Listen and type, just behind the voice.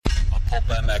Pulp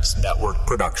MX Network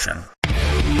production.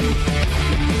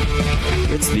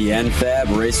 It's the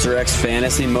NFAB Racer X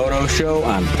Fantasy Moto Show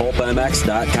on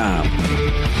PulpMX.com.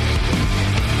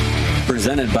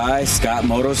 Presented by Scott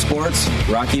Motorsports,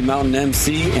 Rocky Mountain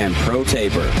MC, and Pro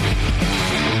Taper.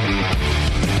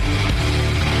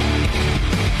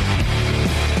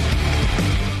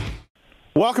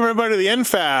 Welcome, everybody, to the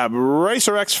NFAB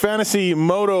Racer X Fantasy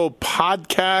Moto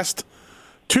podcast.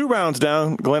 2 rounds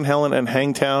down, Glen Helen and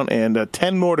Hangtown, and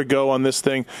 10 more to go on this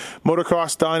thing.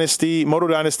 Motocross Dynasty, Moto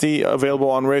Dynasty, available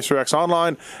on Racer X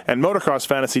Online and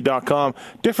MotocrossFantasy.com.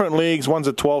 Different leagues. One's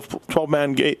a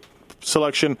 12-man gate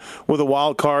selection with a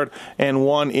wild card, and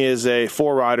one is a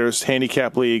 4-riders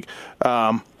handicap league.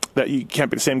 That you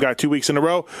can't be the same guy 2 weeks in a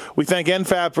row. We thank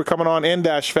NFAB for coming on,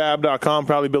 n-fab.com,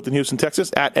 proudly built in Houston,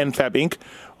 Texas, at NFAB Inc.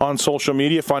 on social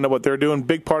media. Find out what they're doing.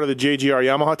 Big part of the JGR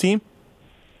Yamaha team.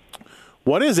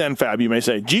 What is NFAB, you may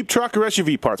say? Jeep, truck, or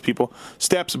SUV parts, people.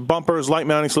 Steps, bumpers, light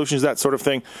mounting solutions, that sort of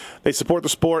thing. They support the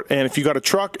sport, and if you got a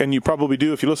truck, and you probably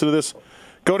do if you listen to this,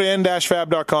 go to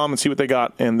n-fab.com and see what they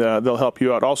got, and they'll help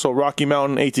you out. Also, Rocky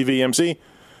Mountain, ATV MC,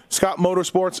 Scott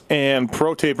Motorsports, and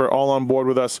Pro Taper all on board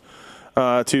with us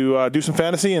to do some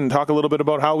fantasy and talk a little bit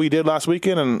about how we did last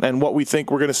weekend and what we think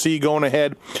we're going to see going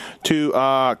ahead to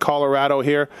Colorado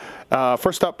here.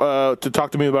 First up, to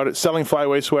talk to me about it, selling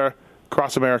flyweight wear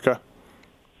across America.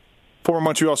 Former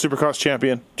Montreal Supercross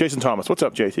champion, Jason Thomas. What's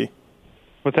up, JT?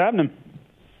 What's happening?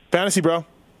 Fantasy, bro.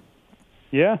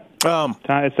 Yeah.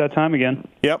 It's that time again.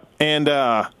 Yep. And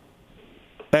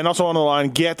also on the line,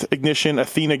 Get Ignition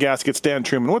Athena Gaskets, Dan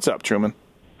Truman. What's up, Truman?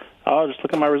 Oh, just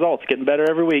look at my results. Getting better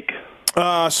every week.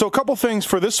 So a couple things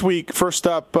for this week. First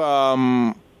up,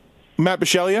 Matt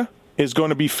Bisceglia is going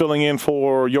to be filling in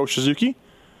for Yo Suzuki.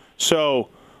 So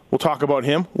we'll talk about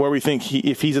him, where we think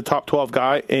if he's a top 12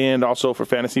 guy, and also for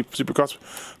fantasy Supercross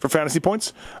for fantasy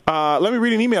points. Let me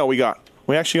read an email we got.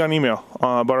 We actually got an email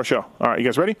about our show. All right, you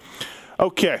guys ready?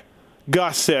 Okay.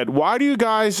 Gus said, why are you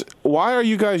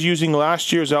guys using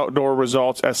last year's outdoor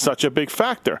results as such a big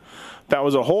factor? That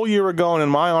was a whole year ago, and in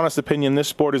my honest opinion, this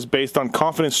sport is based on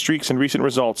confidence streaks and recent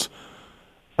results.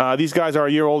 These guys are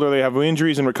a year older. They have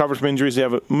injuries and recover from injuries. They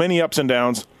have many ups and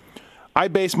downs. I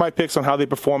base my picks on how they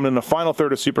performed in the final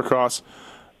third of Supercross.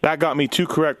 That got me 2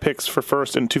 correct picks for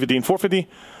first and 250 and 450.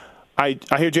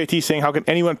 I hear JT saying, how can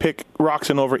anyone pick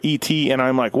Roxon over ET? And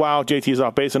I'm like, wow, JT is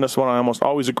off base on this one. I almost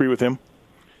always agree with him.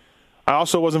 I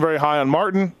also wasn't very high on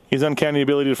Martin. His uncanny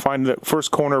ability to find the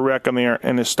first corner wreck on the air,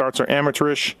 and his starts are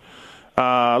amateurish.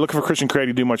 Looking for Christian Craig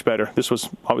to do much better. This was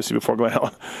obviously before Glen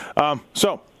Helen.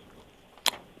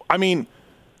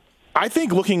 I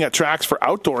think looking at tracks for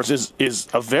outdoors is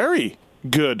a very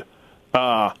good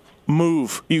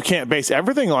move. You can't base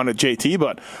everything on it, JT,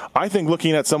 but I think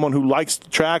looking at someone who likes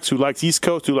tracks, who likes East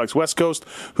Coast, who likes West Coast,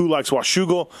 who likes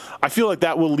Washougal, I feel like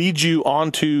that will lead you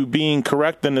on to being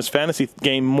correct in this fantasy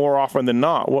game more often than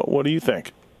not. What do you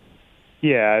think?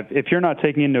 Yeah, if you're not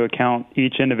taking into account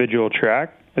each individual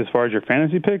track as far as your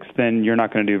fantasy picks, then you're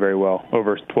not going to do very well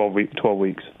over 12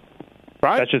 weeks.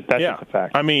 Right? That's just a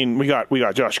fact. I mean, we got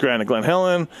Josh Grant at Glen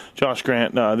Helen, Josh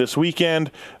Grant this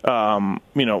weekend.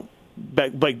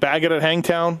 Blake Baggett at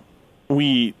Hangtown.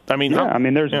 There's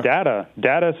data.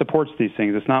 Data supports these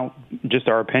things. It's not just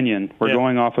our opinion. We're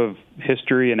going off of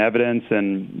history and evidence,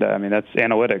 and that's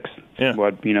analytics. Yeah.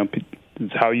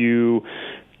 It's how you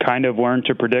kind of learn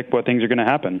to predict what things are going to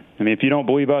happen. I mean, if you don't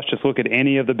believe us, just look at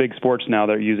any of the big sports now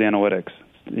that use analytics.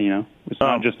 It's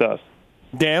not just us.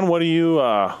 Dan, what do you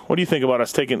think about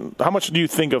us taking? How much do you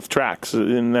think of tracks?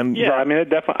 And then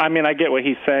I get what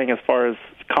he's saying as far as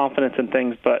confidence and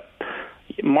things, but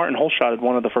Martin Holshot had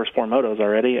one of the first 4 motos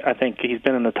already. I think he's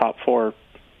been in the top 4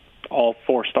 all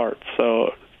 4 starts.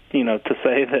 So, to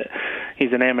say that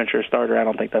he's an amateur starter, I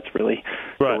don't think that's really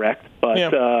correct. But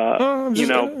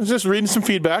just reading some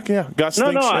feedback. Yeah,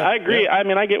 I agree.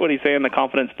 Yeah. I get what he's saying, the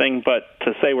confidence thing. But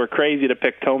to say we're crazy to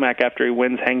pick Tomac after he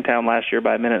wins Hangtown last year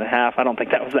by a minute and a half, I don't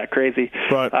think that was that crazy.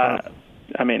 Right.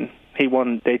 He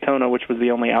won Daytona, which was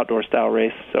the only outdoor style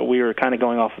race, so we were kind of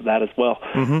going off of that as well.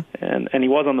 Mm-hmm. And he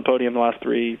was on the podium the last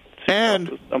 3.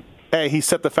 And hey, he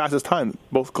set the fastest time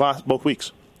both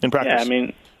weeks in practice.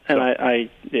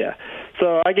 Yeah,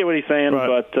 So I get what he's saying,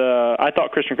 but I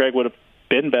thought Christian Craig would have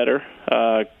been better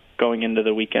going into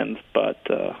the weekends, but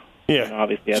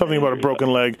obviously something about a broken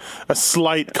leg, a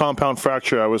slight compound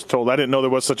fracture, I was told. I didn't know there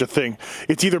was such a thing.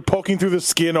 It's either poking through the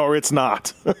skin or it's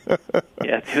not.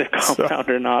 It's either compound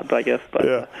or not, I guess.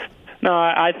 But no,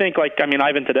 I think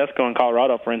Ivan Tedesco in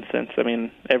Colorado, for instance.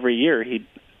 Every year his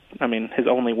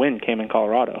only win came in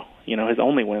Colorado. His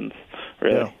only wins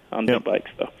really on big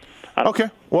bikes. So. Okay.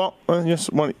 Well,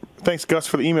 thanks, Gus,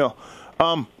 for the email.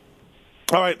 All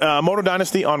right, Moto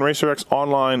Dynasty on RacerX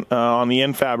Online on the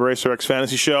NFAB RacerX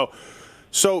Fantasy Show.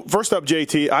 So first up,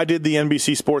 JT, I did the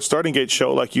NBC Sports Starting Gate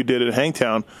show like you did at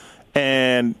Hangtown,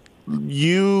 and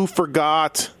you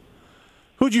forgot.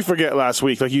 Who'd you forget last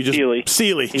week? Like you just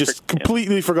Seeley,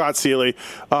 completely forgot Seeley.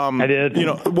 I did.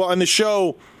 Well, in the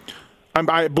show,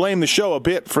 I blame the show a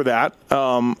bit for that.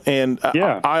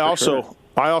 I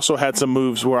also had some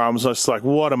moves where I was just like,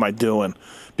 what am I doing?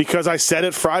 Because I said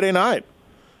it Friday night.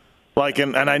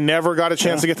 And I never got a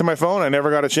chance to get to my phone. I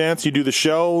never got a chance. You do the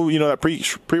show, that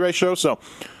pre-race show. So,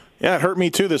 yeah, it hurt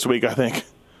me too this week, I think.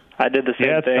 I did the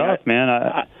same thing. Tough,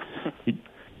 man.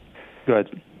 Go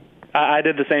ahead. I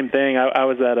did the same thing. I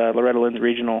was at Loretta Lynn's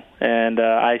Regional, and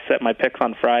I set my picks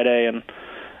on Friday, and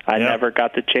I never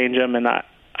got to change them. And I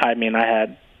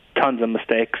had tons of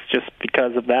mistakes just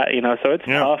because of that. So it's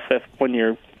tough when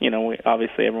you're,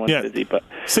 obviously everyone's busy. But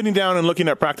sitting down and looking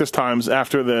at practice times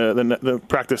after the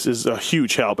practice is a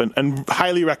huge help, and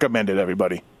highly recommended,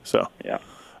 everybody. So yeah.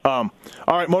 All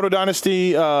right, Moto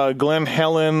Dynasty, Glen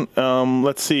Helen.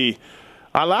 Let's see.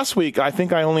 Last week, I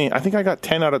think I got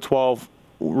 10 out of 12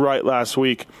 right last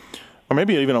week, or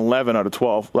maybe even 11 out of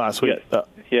 12 last week.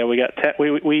 We got 10.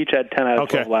 We each had 10 out of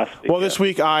 12 last week. Well, this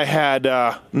week I had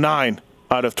 9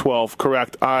 out of 12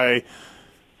 correct. I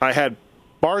had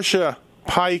Barsha,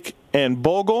 Pike, and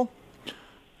Bogle.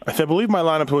 I believe my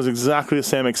lineup was exactly the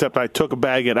same, except I took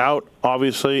Baggett out,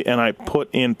 obviously, and I put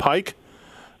in Pike.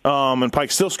 And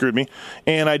Pike still screwed me.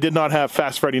 And I did not have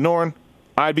Fast Freddie Noren.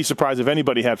 I'd be surprised if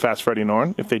anybody had Fast Freddie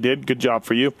Noren. If they did, good job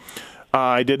for you.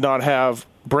 I did not have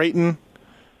Brayton.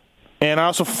 And I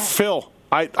also, Phil.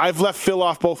 I've left Phil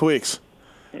off both weeks.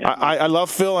 Yeah. I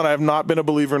love Phil, and I have not been a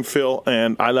believer in Phil,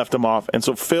 and I left him off. And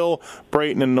so Phil,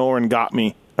 Brayton, and Noren got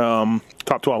me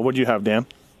top 12. What did you have, Dan?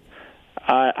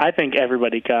 I think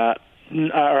everybody got,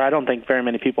 or I don't think very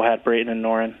many people had Brayton and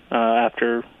Noren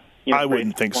after. I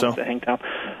wouldn't think so.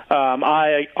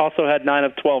 I also had 9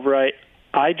 of 12 right.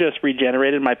 I just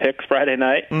regenerated my picks Friday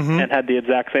night and had the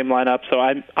exact same lineup. So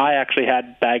I actually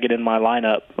had Baggett in my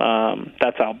lineup.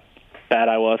 That's how bad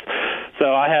I was.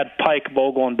 So I had Pike,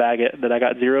 Bogle, and Baggett that I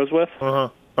got zeros with.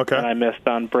 Okay. And I missed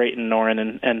on Brayton,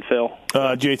 Noren, and Phil.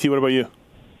 JT, what about you?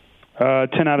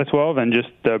 10 out of 12, and just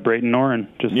Brayton, Noren,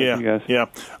 just like you guys. Yeah.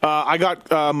 I got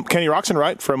Kenny Roczen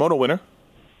right for a moto winner,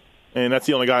 and that's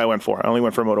the only guy I went for. I only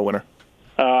went for a moto winner.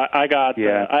 I got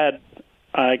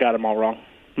him all wrong.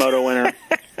 Moto winner,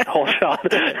 whole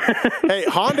shot. Hey,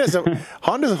 Honda's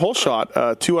a whole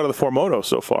shot. 2 out of the 4 motos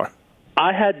so far.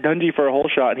 I had Dungey for a whole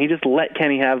shot, and he just let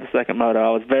Kenny have the second moto.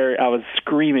 I was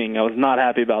screaming. I was not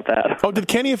happy about that. Oh, did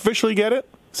Kenny officially get it?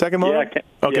 Second moto?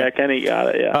 Yeah, Kenny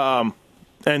got it. Yeah.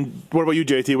 And what about you,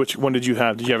 JT? Which one did you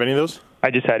have? Did you have any of those? I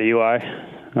just had Eli.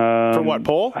 For what,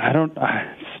 pole? I don't.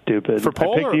 Stupid. For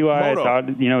pole I picked or Eli. moto? I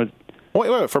thought,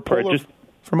 wait. For pole or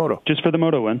for moto? Just for the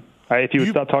moto win. If you would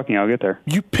stop talking, I'll get there.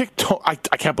 You picked I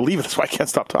can't believe it. That's why I can't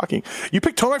stop talking. You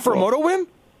picked Tomac for a moto win?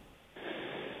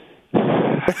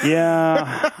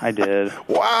 Yeah, I did.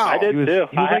 Wow. I did too.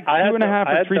 He was like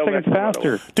 2.5 or 3 seconds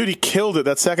faster. Dude, he killed it.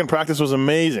 That second practice was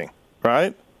amazing,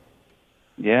 right?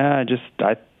 Yeah,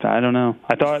 I don't know.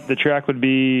 I thought the track would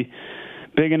be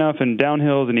big enough and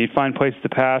downhills, and he'd find places to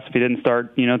pass if he didn't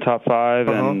start, top 5.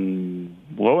 And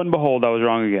lo and behold, I was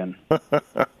wrong again.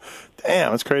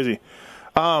 Damn, that's crazy.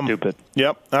 Stupid.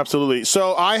 Yep, absolutely.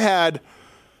 So I had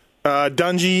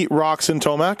Dungey, Roczen,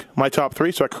 Tomac, my top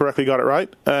 3, so I correctly got it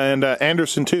right. And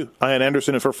Anderson, too. I had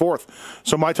Anderson in for 4th.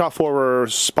 So my top 4 were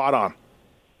spot on.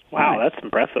 Wow, that's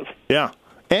impressive. Yeah.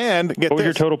 And get what was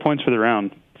your total points for the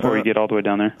round before you get all the way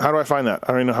down there? How do I find that? I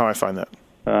don't even know how I find that.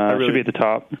 It should be at the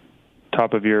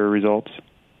top of your results.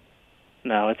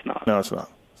 No, it's not. No, it's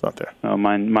not. It's not there. Oh,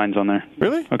 mine's on there.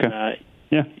 Really? Okay.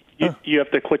 Yeah. You have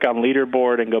to click on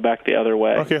leaderboard and go back the other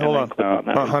way. Okay, hold on.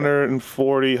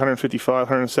 140, 155,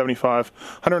 175,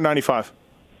 195.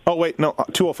 Oh, wait, no,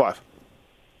 205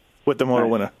 with the moto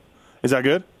winner. Is that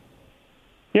good?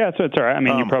 Yeah, so it's all right. I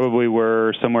mean, you probably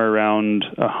were somewhere around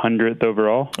 100th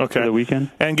overall for the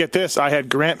weekend. And get this, I had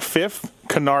Grant 5th,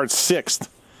 Kennard 6th,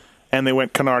 and they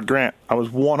went Kennard-Grant. I was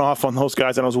 1 off on those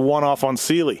guys, and I was 1 off on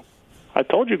Seeley. I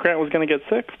told you Grant was going to get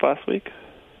 6th last week.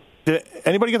 Did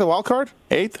anybody get the wild card?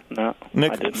 8th? No.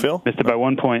 Nick, I didn't. Phil? Missed it by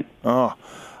 1 point. Oh.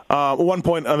 1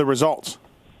 point on the results.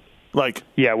 1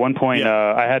 point.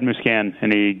 I had Muscan,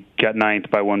 and he got 9th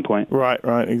by 1 point. Right,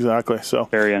 exactly. So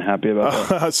very unhappy about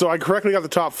that. So I correctly got the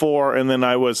top 4, and then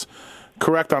I was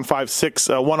correct on 5, 6,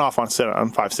 1 off on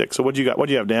 5, 6. So what do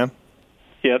you have, Dan?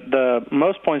 Yeah, the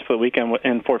most points for the weekend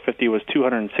in 450 was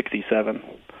 267.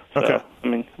 So, okay. I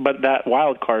mean, but that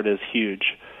wild card is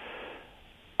huge.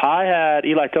 I had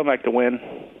Eli Tomac to win,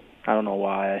 I don't know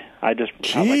why. I just,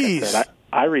 like I Jeez. said,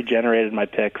 I regenerated my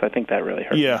picks. I think that really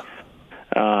hurt. Yeah.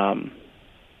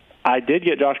 I did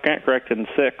get Josh Grant correct in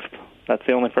 6th. That's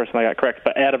the only person I got correct.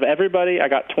 But out of everybody, I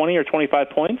got 20 or 25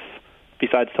 points.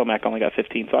 Besides Tomac only got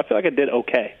 15. So I feel like I did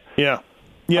okay. Yeah.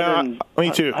 Yeah,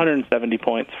 me too. 170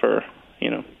 points for,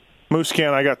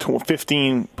 Muscan, I got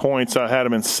 15 points. I had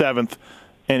him in 7th,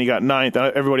 and he got 9th.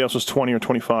 Everybody else was 20 or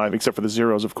 25, except for the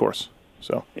zeros, of course.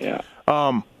 So, yeah.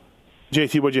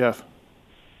 JT, what'd you have?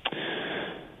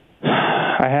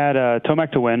 I had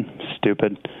Tomac to win.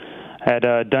 Stupid. I had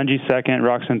Dungey 2nd,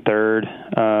 Roczen 3rd.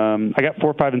 I got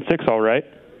 4, 5, and 6 all right.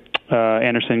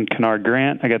 Anderson, Kennard,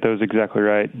 Grant. I got those exactly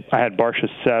right. I had Barsha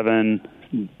 7,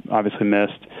 obviously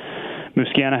missed.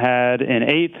 Muscana had in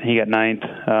 8th. He got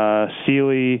 9th.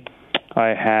 Seeley, I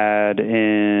had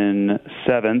in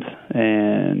 7th,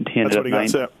 and he ended up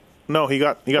 9th. No, he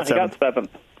got 7th. He got 7th.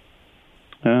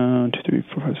 2, 3,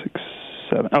 4, 5, 6,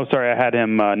 7. Oh, sorry, I had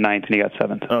him 9th, and he got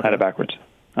 7th. Okay. I had it backwards.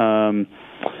 And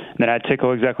then I had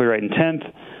Tickle exactly right in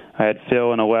 10th. I had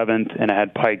Phil in 11th, and I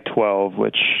had Pike 12,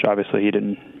 which obviously he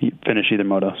didn't finish either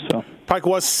moto. So Pike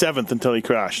was 7th until he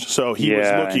crashed, so he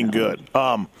was looking good.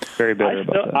 Very bitter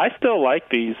about that. I still like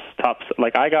these tops.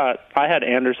 Like I had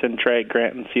Anderson, Trey,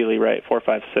 Grant, and Seeley right, 4,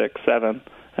 5, 6, 7,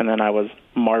 and then I was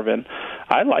Marvin.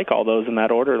 I like all those in that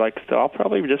order. Like, so I'll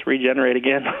probably just regenerate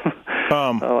again.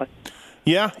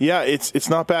 Yeah, it's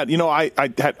not bad. I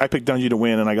picked Dungey to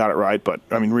win, and I got it right. But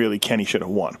I mean, really, Kenny should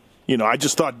have won. I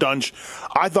just thought Dunge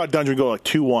would go like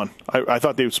 2-1. I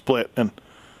thought they would split, and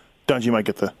Dungey might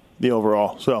get the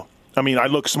overall. So, I mean, I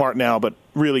look smart now, but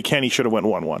really, Kenny should have went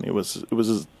 1-1. It was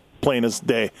as plain as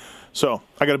day. So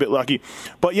I got a bit lucky.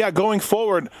 But yeah, going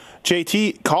forward,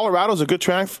 JT, Colorado's a good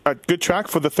track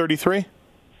for the 33.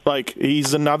 Like,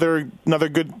 he's another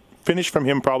good finish from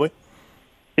him, probably.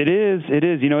 It is.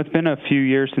 It's been a few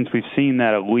years since we've seen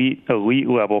that elite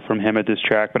level from him at this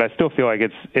track, but I still feel like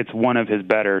it's one of his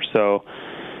better. So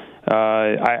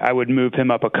I would move him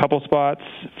up a couple spots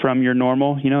from your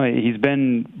normal. He's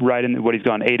been right in what he's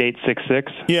gone 8.8,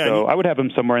 6.6. Yeah. So I would have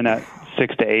him somewhere in that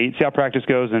 6 to 8. See how practice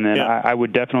goes, and then I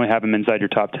would definitely have him inside your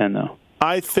top 10 though.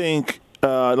 I think,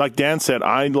 like Dan said,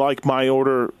 I like my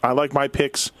order. I like my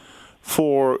picks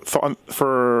for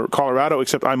Colorado,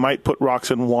 except I might put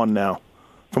Roczen 1 now.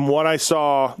 From what I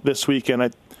saw this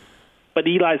weekend, but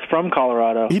Eli's from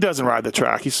Colorado. He doesn't ride the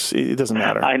track. It doesn't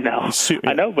matter. I know.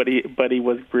 But he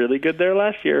was really good there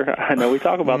last year. I know we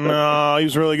talk about that. No, he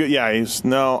was really good. Yeah,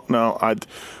 Roczen,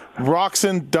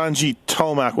 Dungey,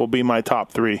 Tomac will be my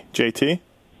top 3. JT?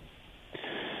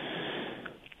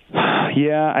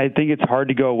 Yeah, I think it's hard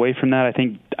to go away from that. I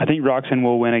think Roczen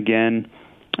will win again.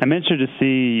 I'm interested to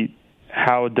see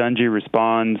how Dungey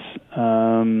responds,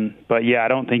 but yeah, I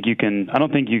don't think you can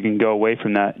go away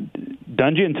from that.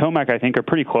 Dungey and Tomac, I think, are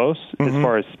pretty close as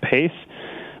far as pace,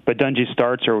 but Dungey's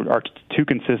starts are too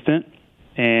consistent,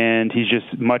 and he's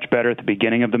just much better at the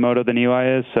beginning of the moto than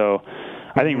Eli is. So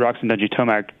I think Roczen, Dungey,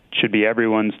 Tomac should be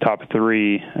everyone's top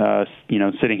 3,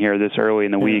 sitting here this early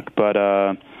in the week. But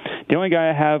the only guy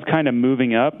I have kind of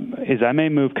moving up is I may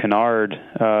move Kennard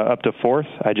up to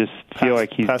 4th. I just feel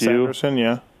like he's due. Anderson,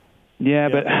 Yeah,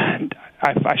 but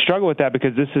I struggle with that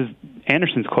because this is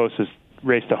Anderson's closest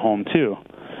race to home, too.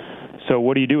 So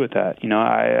what do you do with that?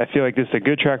 I feel like this is a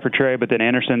good track for Trey, but then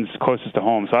Anderson's closest to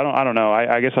home. So I don't know.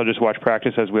 I guess I'll just watch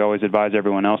practice as we always advise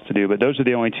everyone else to do. But those are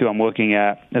the only 2 I'm looking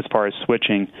at as far as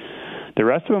switching. The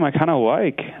rest of them I kind of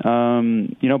like.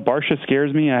 Barsha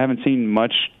scares me. I haven't seen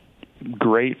much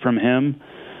great from him.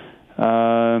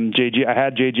 JG, I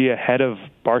had JG ahead of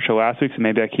Barsha last week, so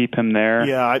maybe I keep him there.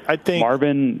 Yeah, I think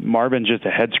Marvin's just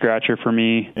a head scratcher for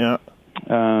me. Yeah.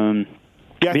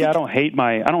 I don't hate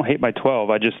my 12.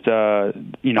 I just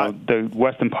the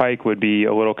Weston Pike would be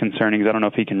a little concerning because I don't know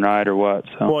if he can ride or what.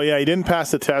 So. Well, yeah, he didn't pass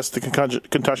the test, the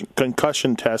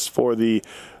concussion test for the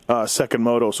second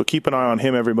moto. So keep an eye on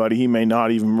him, everybody. He may not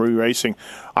even be racing.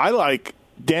 I like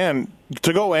Dan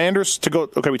to go Anders to go.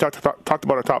 Okay, we talked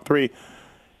about our top 3.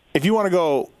 If you want to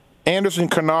go Anderson,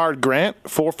 Kennard, Grant,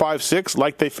 4, 5, 6,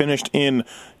 like they finished in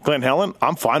Glen Helen,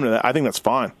 I'm fine with that. I think that's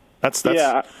fine. That's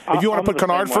yeah. If you want to put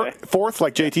Kennard 4th,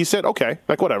 like JT said, okay,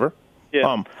 like whatever.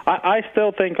 Yeah. I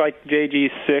still think like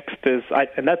JG 6th is,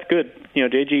 and that's good.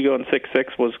 JG going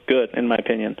 6.6 was good in my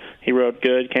opinion. He rode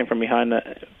good, came from behind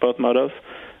both motos,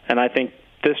 and I think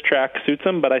this track suits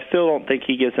him. But I still don't think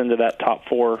he gets into that top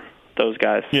 4. Those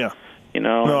guys. Yeah.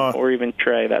 Or even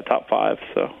Trey, that top 5.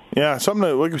 So yeah, something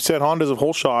that, like we said, Honda's a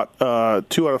whole shot. 2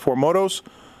 out of 4 motos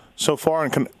so far,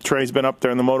 and Trey's been up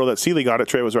there in the moto that Seeley got it.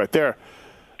 Trey was right there.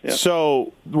 Yeah.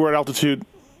 So we're at altitude.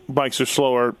 Bikes are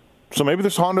slower. So maybe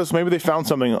there's Hondas. Maybe they found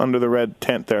something under the red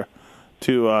tent there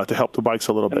to help the bikes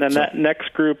a little bit. And then that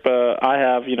next group, I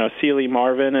have Seeley,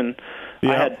 Marvin, and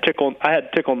Yeah. I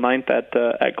had Tickle ninth at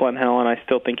Glen Helen. I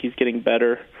still think he's getting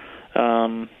better.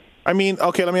 I mean,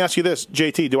 okay, let me ask you this,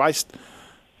 JT.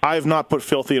 I have not put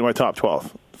Filthy in my top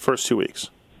 12 first 2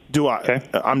 weeks. Do I? Okay.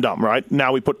 I'm dumb, right?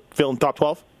 Now we put Phil in top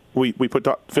 12. We put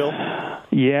Phil.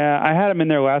 Yeah, I had him in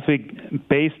there last week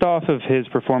based off of his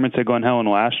performance at Glen Helen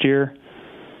last year.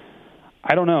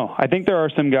 I don't know. I think there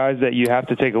are some guys that you have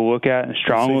to take a look at, a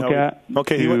strong look at.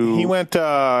 Okay, he went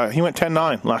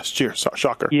 10-9 last year.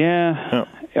 Shocker. Yeah.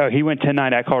 He went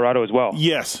 10-9 at Colorado as well.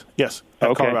 Yes. At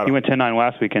Okay. Colorado. He went 10-9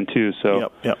 last weekend too.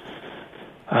 So. Yep.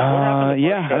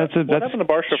 That's What happened to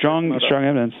Barsha strong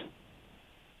evidence.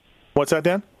 What's that,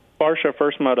 Dan? Barsha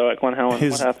first moto at Glen Helen.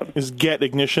 What happened? His get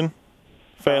ignition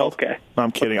failed. Okay. No,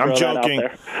 I'm kidding. I'm Let's throw that out joking.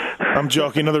 there. I'm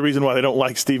joking. Another reason why they don't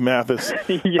like Steve Mathis.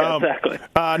 Yeah, exactly.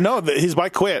 No, his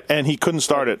bike quit, and he couldn't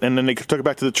start it. And then they took it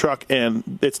back to the truck,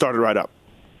 and it started right up.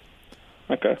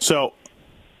 Okay. So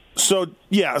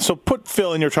put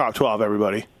Phil in your top 12,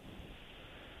 everybody.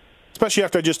 Especially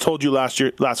after I just told you last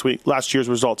year's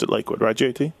results at Lakewood, right,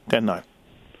 JT? 10-9.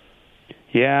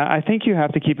 Yeah, I think you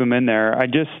have to keep him in there.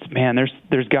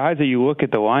 There's guys that you look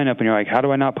at the lineup and you're like, how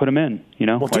do I not put him in?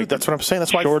 Well, dude, that's what I'm saying.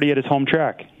 That's why Shorty at his home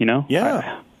track.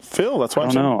 Yeah, Phil. That's why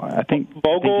I don't know. I think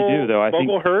Bogle, you do though.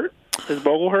 Bogle hurt. Is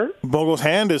Bogle hurt? Bogle's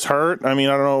hand is hurt. I mean,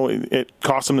 I don't know. It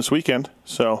cost him this weekend.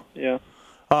 So Yeah.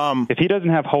 If he doesn't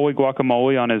have holy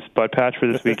guacamole on his butt patch for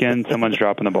this weekend, someone's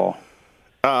dropping the ball.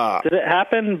 Did it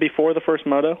happen before the first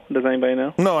moto? Does anybody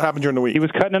know? No, it happened during the week. He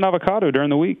was cutting an avocado during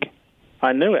the week.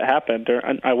 I knew it happened.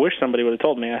 I wish somebody would have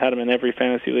told me. I had him in every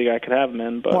fantasy league I could have him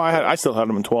in. But Well, I still had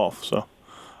him in 12, so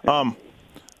I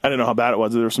didn't know how bad it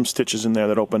was. There were some stitches in there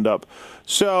that opened up.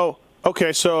 So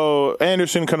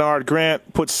Anderson, Kennard,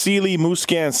 Grant, put Seeley,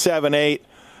 Muscan 7-8,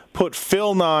 put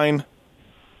Phil 9,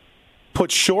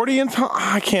 put Shorty in top.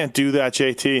 I can't do that,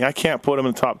 JT. I can't put him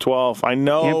in the top 12. I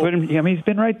know. Can't put him. He's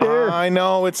been right there. I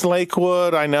know it's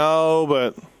Lakewood. I know,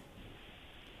 but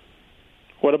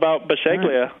what about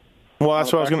Basheglia? well,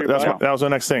 that's what I was going. That was the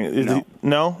next thing.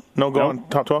 No going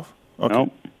top 12. Okay.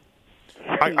 Nope.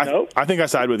 I think I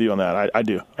side with you on that. I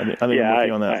do. I think I'm with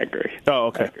you on that. I agree. Oh,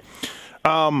 okay.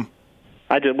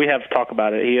 We have to talk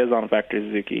about it. He is on Factory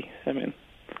Suzuki. I mean,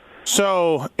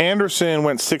 so Anderson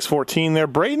went 6-14 there.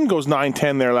 Braden goes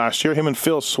 9-10 there last year. Him and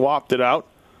Phil swapped it out.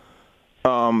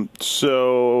 And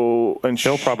Phil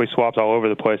probably swapped all over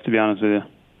the place, to be honest with you.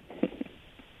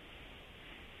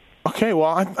 Okay,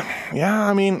 well,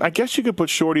 I guess you could put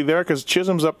Shorty there because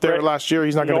Chisholm's up there last year.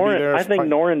 He's not going to be there. I think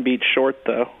Noren beat Short,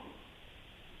 though.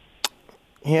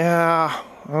 Yeah,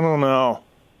 I don't know.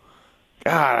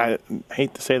 God, I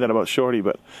hate to say that about Shorty,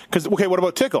 but what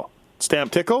about Tickle?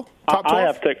 Stamp Tickle? Top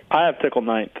 12? I have Tickle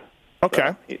ninth.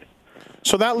 Okay.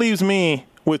 So that leaves me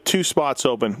with 2 spots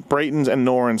open, Brayton's and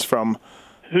Noren's from.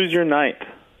 Who's your ninth?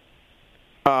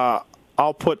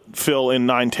 I'll put Phil in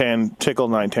 9-10, Tickle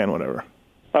 9-10, whatever.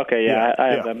 Okay, I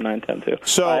have them 9-10 too.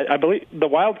 So I believe the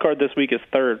wild card this week is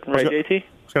third, right, JT? I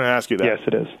was going to ask you that. Yes,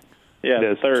 it is. Yeah, it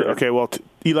is. third. So, okay, well,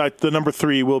 Eli, the number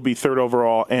 3 will be third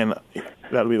overall, and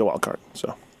that'll be the wild card.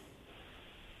 So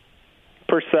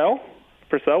Purcell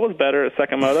was better at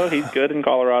second moto. He's good in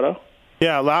Colorado.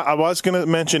 Yeah, I was going to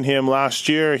mention him. Last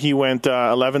year, he went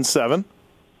 11-7.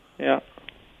 Yeah.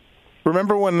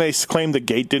 Remember when they claimed the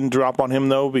gate didn't drop on him,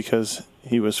 though, because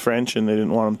he was French and they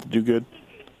didn't want him to do good?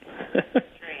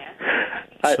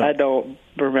 I don't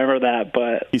remember that,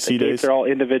 but PC the gates days are all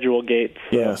individual gates.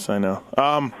 So. Yes, I know.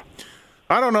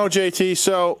 I don't know, JT.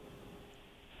 So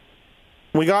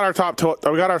we got our top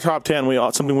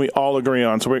 10. Something we all agree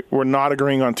on. So we're not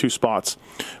agreeing on 2 spots.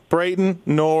 Brayton,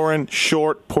 Noren,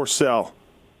 Short, Purcell.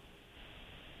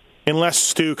 Unless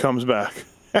Stu comes back.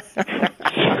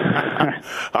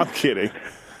 I'm kidding.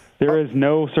 There is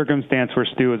no circumstance where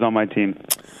Stu is on my team.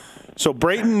 So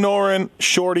Brayton, Noren,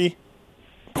 Shorty,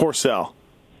 Purcell.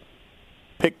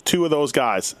 Pick 2 of those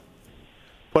guys.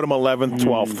 Put them 11th,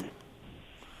 12th.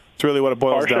 It's really what it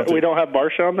boils down to. We don't have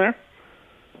Barsha on there?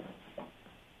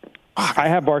 I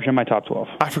have Barsha in my top 12.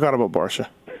 I forgot about Barsha.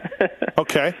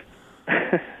 Okay.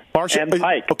 Barsha, and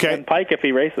Pike. Okay. And Pike if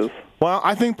he races. Well,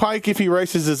 I think Pike, if he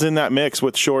races, is in that mix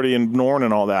with Shorty and Norn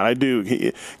and all that. I do.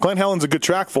 Glen Helen's a good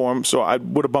track for him, so I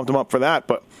would have bumped him up for that.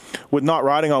 But with not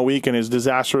riding all week and his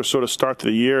disastrous sort of start to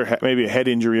the year, maybe a head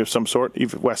injury of some sort,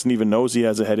 Weston even knows he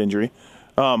has a head injury.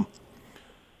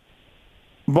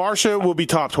 Barsha will be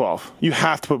top 12. You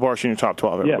have to put Barsha in your top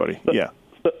 12, everybody. Yeah.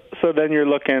 So then you're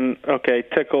looking,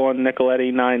 Tickle and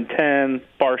Nicoletti 9-10,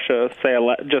 Barsha say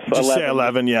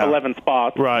 11, 11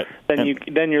 spots. Right. Then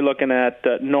you're looking at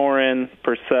Noren,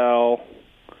 Purcell,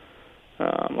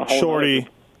 Shorty,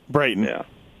 Brayton. Yeah,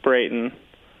 Brayton.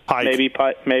 Pike.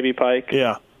 Maybe Pike.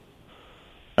 Yeah.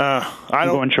 I'm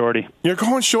going Shorty. You're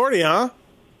going Shorty, huh?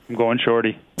 I'm going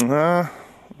Shorty. All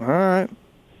right.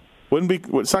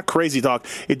 It's not crazy talk.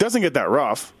 It doesn't get that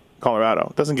rough, Colorado.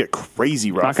 It doesn't get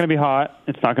crazy rough. It's not going to be hot.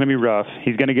 It's not going to be rough.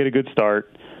 He's going to get a good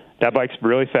start. That bike's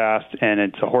really fast, and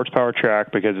it's a horsepower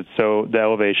track because it's the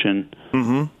elevation.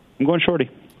 Mm-hmm. I'm going Shorty.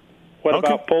 What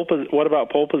about pole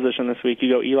position this week?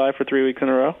 You go Eli for 3 weeks in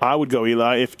a row? I would go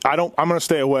Eli. I'm going to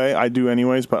stay away. I do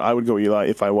anyways, but I would go Eli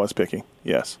if I was picking.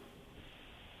 Yes.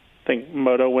 Think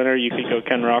Moto winner, you could go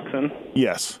Ken Roczen?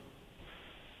 Yes.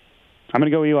 I'm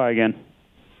going to go Eli again.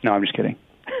 No, I'm just kidding.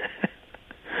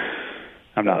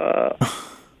 I'm not.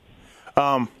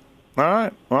 All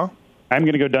right. Well, I'm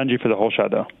going to go Dungey for the whole shot,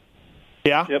 though.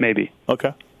 Yeah? Yep. Maybe.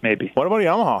 Okay. Maybe. What about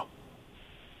Yamaha?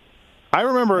 I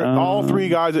remember all three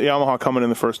guys at Yamaha coming in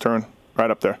the first turn,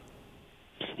 right up there.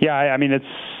 Yeah, I mean,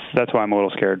 that's why I'm a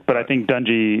little scared. But I think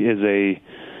Dungey is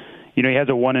he has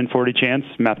a 1 in 40 chance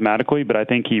mathematically, but I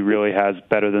think he really has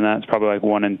better than that. It's probably like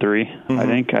 1 in 3, I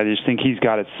think. I just think he's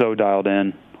got it so dialed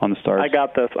in on the starts. I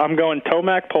got this. I'm going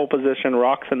Tomac pole position,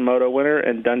 Roczen Moto winner,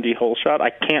 and Dundee whole shot. I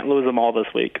can't lose them all this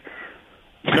week.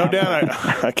 No, Dan,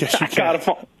 I guess you can.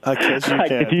 I guess you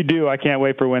can. If you do, I can't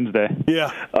wait for Wednesday.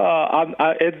 Yeah.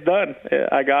 It's done.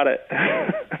 I got it.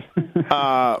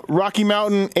 Rocky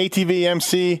Mountain ATV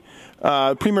MC,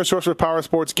 premier source for power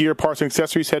sports gear, parts, and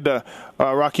accessories. Head to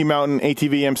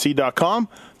RockyMountainATVMC.com.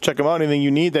 Check them out. Anything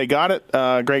you need, they got it.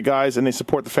 Great guys, and they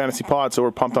support the Fantasy Pod, so we're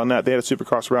pumped on that. They had a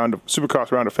Supercross round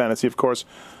of Fantasy, of course.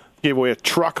 Gave away a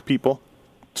truck, people.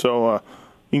 So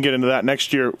you can get into that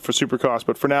next year for Supercross.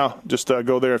 But for now, just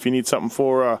go there if you need something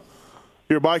for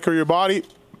your bike or your body.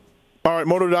 All right,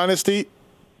 Moto Dynasty.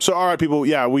 So, all right, people,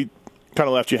 yeah, we kind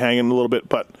of left you hanging a little bit,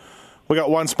 but we got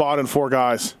one spot and 4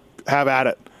 guys. Have at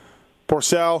it.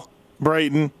 Porcel,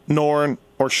 Brayton, Noren,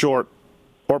 or Short,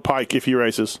 or Pike if he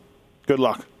races. Good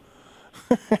luck.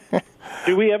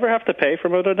 Do we ever have to pay for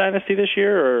Moto Dynasty this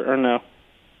year, or no?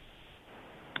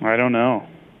 I don't know.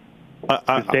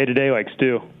 It's day-to-day like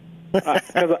Stu.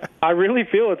 Because I really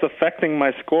feel it's affecting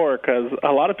my score because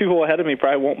a lot of people ahead of me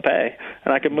probably won't pay,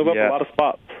 and I can move up a lot of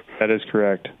spots. That is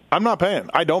correct. I'm not paying.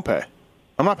 I don't pay.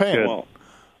 I'm not paying. Well,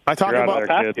 I talk about. I will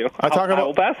pass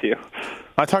you.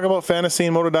 I talk about fantasy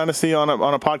and Moto Dynasty on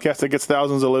a podcast that gets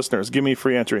thousands of listeners. Give me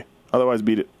free entry. Otherwise,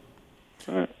 beat it.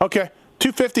 All right. Okay,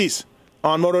 250s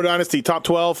on Moto Dynasty, top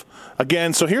 12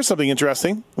 again. So here's something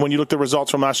interesting. When you look at the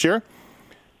results from last year,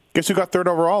 guess who got 3rd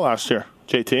overall last year?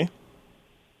 JT.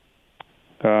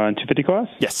 In 250 class?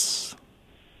 Yes.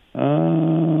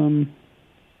 Alex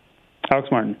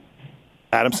Martin.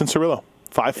 Adamson Cirillo,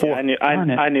 5'4". Yeah,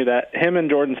 I knew that. Him and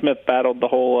Jordan Smith battled the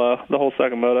whole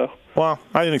second moto. Well,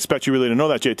 I didn't expect you really to know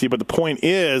that, JT. But the point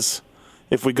is,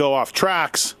 if we go off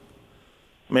tracks,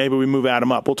 maybe we move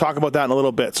Adam up. We'll talk about that in a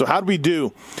little bit. So how did we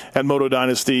do at Moto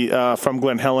Dynasty from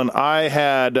Glen Helen? I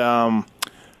had 9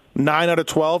 out of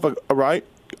 12, right?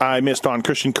 I missed on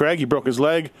Christian Craig. He broke his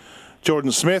leg.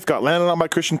 Jordan Smith got landed on by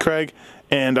Christian Craig.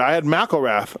 And I had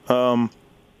McElrath,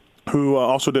 who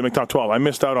also did make top 12. I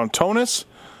missed out on Tonus,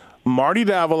 Marty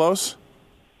Davalos,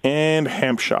 and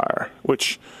Hampshire,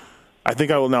 which I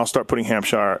think I will now start putting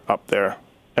Hampshire up there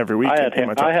every week. I had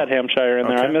Hampshire in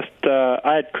there. Okay. I missed.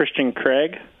 I had Christian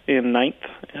Craig in 9th,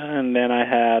 and then I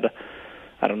had,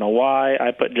 I don't know why,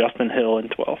 I put Justin Hill in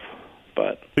 12th.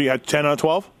 But so you had 10 out of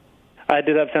 12? I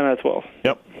did have 10 out of 12.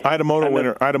 Yep. I had a moto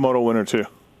winner. I had a moto winner too.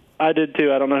 I did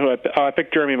too. I don't know who I picked. Oh, I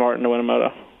picked Jeremy Martin to win a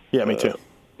moto. Yeah, me too.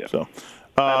 Yeah. So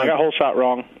I got whole shot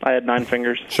wrong. I had 9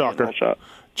 fingers. Shocker. Whole shot.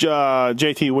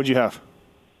 JT, what'd you have?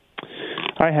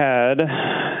 I had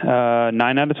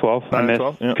 9 out of 12. I missed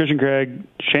 12, yeah. Christian Craig,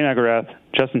 Shane Agarath,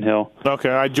 Justin Hill. Okay,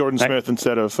 I had Jordan Smith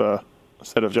instead of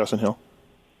Justin Hill.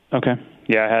 Okay.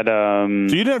 Yeah, I had so you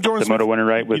didn't have Jordan the Smith. moto winner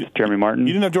right with Jeremy Martin.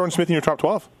 You didn't have Jordan Smith in your top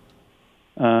 12?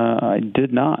 I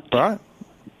did not. All right.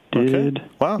 Did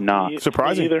wow. not.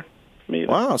 Surprising. Me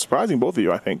either. Wow, surprising both of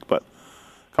you, I think. But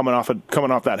coming off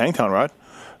that Hangtown ride,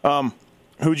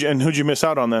 who'd you miss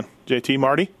out on then? JT,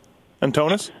 Marty, and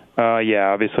Tonus?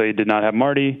 Yeah, obviously did not have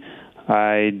Marty.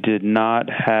 I did not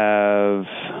have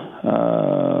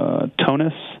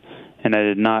Tonus, and I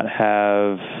did not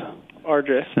have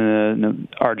RJ. No,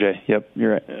 RJ. Yep,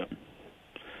 you're right. Yeah.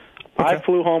 Okay. I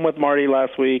flew home with Marty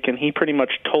last week, and he pretty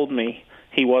much told me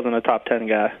he wasn't a top 10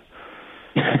 guy.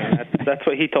 I mean, that's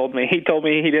what he told me. He told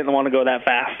me he didn't want to go that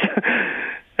fast.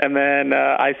 And then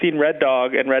I seen Red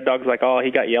Dog, and Red Dog's like, oh,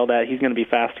 he got yelled at. He's going to be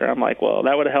faster. I'm like, well,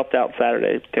 that would have helped out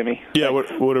Saturday, Timmy. Yeah, would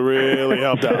have really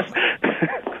helped out.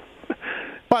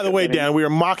 By the way, Dan, we were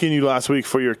mocking you last week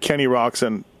for your Kenny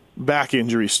Roczen back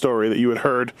injury story that you had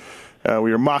heard.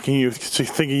 We were mocking you,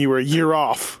 thinking you were a year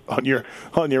off on your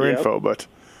info, but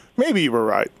maybe you were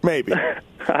right. Maybe.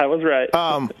 I was right.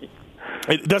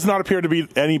 It does not appear to be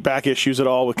any back issues at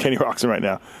all with Kenny Roczen right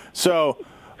now. So,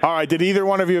 all right, did either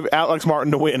one of you have Alex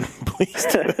Martin to win? Please,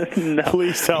 No.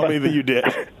 please tell me that you did.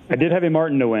 I did have a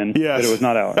Martin to win, Yes. but it was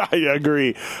not Alex. I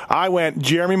agree. I went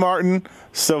Jeremy Martin,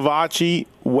 Savacci,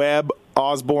 Webb,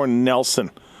 Osborne,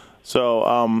 Nelson.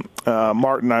 So,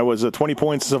 Martin, I was 20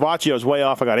 points. Savacci, I was way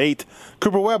off. I got 8.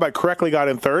 Cooper Webb, I correctly got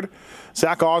in 3rd.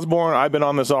 Zach Osborne, I've been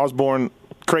on this Osborne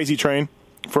crazy train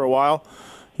for a while.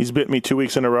 He's bit me 2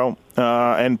 weeks in a row.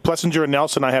 And Plessinger and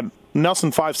Nelson, I had Nelson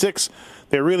 5-6.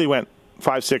 They really went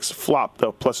 5-6, flopped,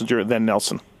 though, Plessinger, then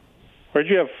Nelson. Where'd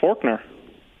you have Faulkner?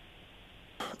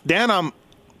 Dan, I'm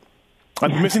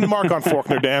missing the mark on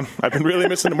Faulkner, Dan. I've been really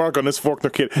missing the mark on this Faulkner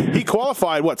kid. He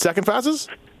qualified, second fastest?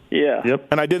 Yeah. Yep.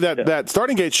 And I did that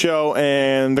starting gate show,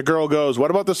 and the girl goes, "What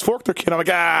about this Faulkner kid?" I'm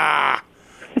like,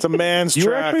 it's a man's You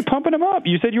were track. actually pumping him up.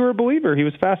 You said you were a believer. He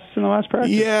was fastest in the last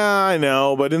practice. Yeah, I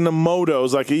know, but in the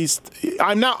motos,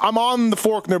 I'm on the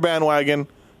Faulkner bandwagon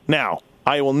now.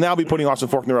 I will now be putting Austin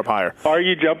Faulkner up higher. Are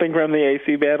you jumping from the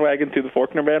AC bandwagon to the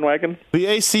Faulkner bandwagon? The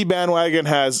AC bandwagon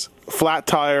has flat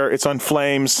tire. It's on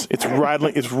flames. It's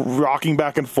rattling. It's rocking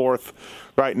back and forth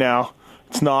right now.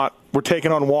 It's not. We're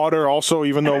taking on water also,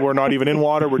 even though we're not even in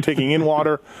water. We're taking in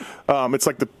water. It's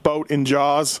like the boat in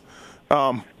Jaws.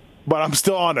 But I'm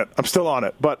still on it.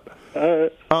 But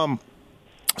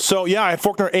so, yeah, I had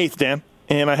Faulkner 8th, Dan.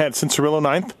 And I had Cincerillo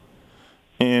 9th.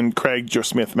 And Craig Joe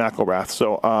Smith McElrath.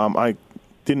 So I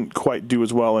didn't quite do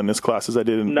as well in this class as I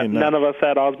did in None of us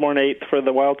had Osborne 8th for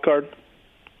the wild card.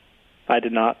 I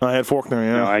did not. I had Faulkner,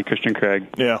 yeah. No, I had Christian Craig.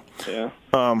 Yeah.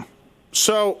 Yeah.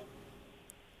 So,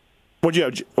 what'd you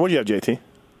have, JT?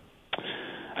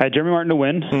 I had Jeremy Martin to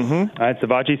win. Mm-hmm. I had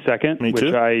Savacci 2nd, Me too.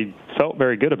 which I felt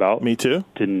very good about. Me too.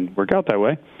 Didn't work out that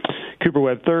way. Cooper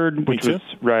Webb 3rd, which was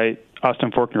right.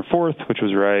 Austin Faulkner 4th, which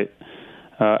was right.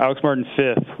 Alex Martin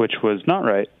 5th, which was not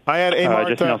right. I had Amart.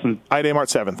 Jesse Nelson. I had Amart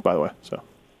 7th, by the way. So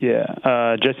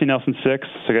yeah, Jesse Nelson 6th,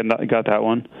 so I got that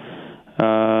one.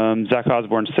 Zach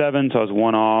Osborne 7, so I was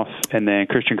 1 off, and then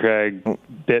Christian Craig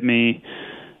bit me,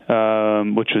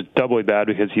 which was doubly bad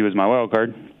because he was my wild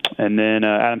card. And then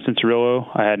Adam Cincerillo,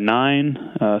 I had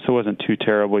 9, so it wasn't too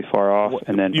terribly far off.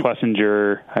 And then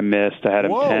Plessinger, I missed. I had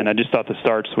him 10. I just thought the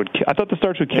starts would. I thought the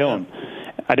starts would kill him.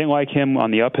 I didn't like him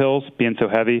on the uphills being so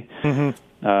heavy. Mm-hmm.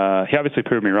 He obviously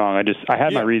proved me wrong. I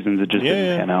had my reasons. It just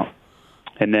didn't pan out.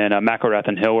 And then McElrath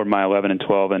and Hill were my 11 and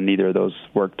 12, and neither of those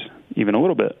worked even a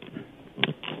little bit.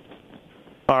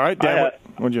 All right, Dan,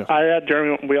 what'd you have? I had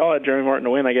Jeremy. We all had Jeremy Martin to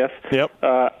win, I guess. Yep.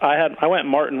 I went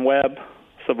Martin, Webb,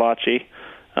 Savacci.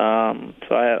 So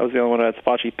I was the only one who had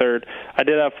Savacci 3rd. I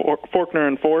did have Faulkner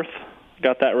in 4th.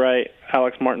 Got that right.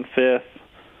 Alex Martin 5th.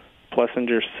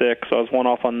 Plessinger 6th. So I was 1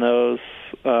 off on those.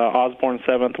 Osborne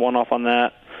 7th. 1 off on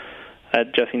that. I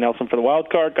had Jesse Nelson for the wild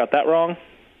card. Got that wrong.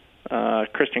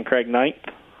 Christian Craig 9th.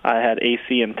 I had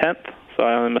AC in 10th. So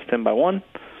I only missed him by 1.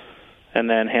 And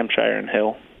then Hampshire and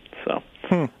Hill. So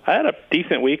I had a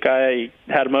decent week. I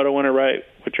had a moto winner right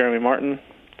with Jeremy Martin.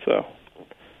 So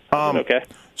okay.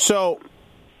 So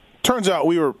turns out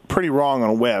we were pretty wrong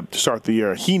on Webb to start the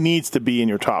year. He needs to be in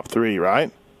your top 3,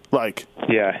 right?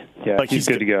 Yeah, he's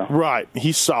good to go. Right,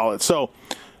 he's solid. So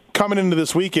coming into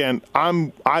this weekend,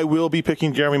 I will be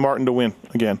picking Jeremy Martin to win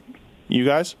again. You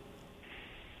guys?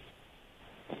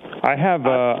 I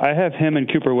have him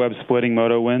and Cooper Webb splitting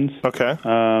moto wins. Okay.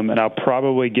 And I'll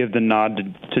probably give the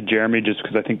nod to Jeremy just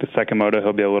because I think the second moto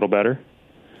he'll be a little better.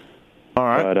 All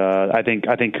right. But I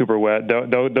think Cooper Webb,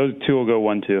 those two will go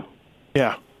 1-2.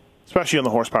 Yeah. Especially on the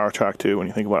horsepower track, too, when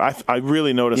you think about it. I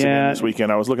really noticed again this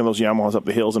weekend. I was looking at those Yamahas up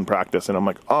the hills in practice, and I'm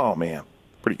like, oh, man,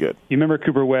 pretty good. You remember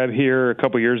Cooper Webb here a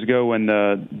couple years ago when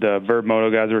the Verb Moto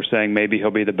guys were saying maybe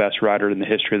he'll be the best rider in the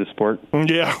history of the sport?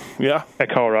 Yeah. At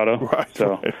Colorado. Right.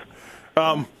 So,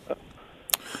 right.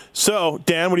 So,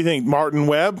 Dan, what do you think? Martin,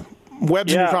 Webb?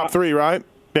 Webb's in your top 3, right?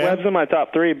 Dan? Webb's in my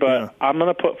top 3, but I'm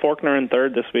going to put Faulkner in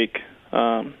 3rd this week.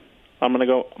 I'm going to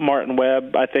go Martin,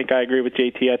 Webb. I think I agree with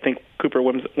JT. I think Cooper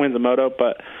wins a moto,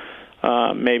 but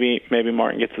maybe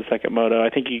Martin gets the second moto. I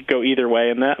think you could go either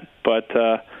way in that, but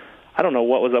I don't know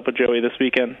what was up with Joey this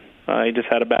weekend. He just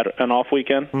had an off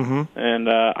weekend, and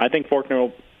I think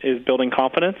Faulkner is building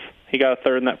confidence. He got a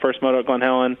 3rd in that first moto at Glen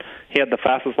Helen. He had the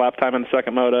fastest lap time in the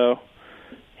second moto.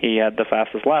 He had the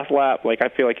fastest last lap. I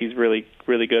feel like he's really,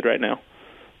 really good right now.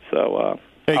 So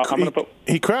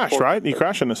He crashed, right? He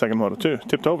crashed in the second moto too.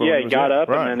 Tipped over. Yeah, he got up,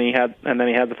 right. and then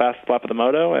he had the fastest lap of the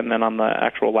moto, and then on the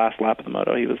actual last lap of the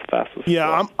moto, he was the fastest.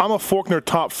 Yeah, I'm a Faulkner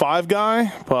top 5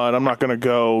 guy, but I'm not going to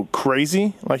go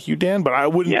crazy like you, Dan. But I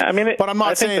wouldn't. Yeah, I mean, but I'm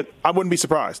not saying I wouldn't be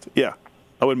surprised. Yeah,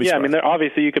 I wouldn't be. Yeah, surprised. I mean,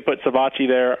 obviously you could put Savacci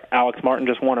there. Alex Martin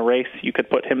just won a race. You could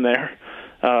put him there.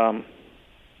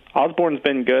 Osborne's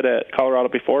been good at Colorado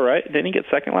before, right? Didn't he get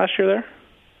second last year there?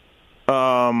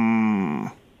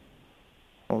 Hold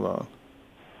on.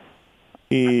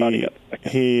 He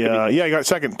got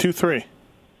second, 2-3.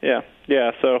 Yeah.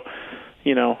 So,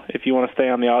 if you want to stay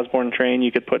on the Osborne train,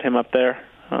 you could put him up there.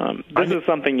 This is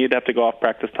something you'd have to go off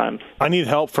practice times. I need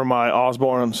help for my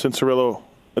Osborne and Cincerillo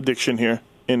addiction here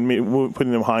in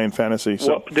putting them high in fantasy. So,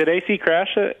 well, did AC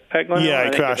crash at Glen? Yeah,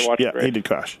 he crashed. Yeah, he did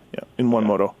crash. Yeah, in one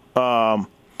moto.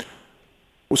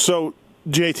 So,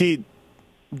 JT,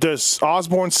 does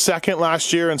Osborne's second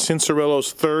last year and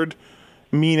Cincerillo's third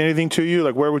mean anything to you?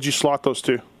 Like, where would you slot those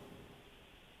two?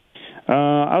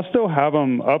 I'll still have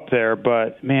them up there,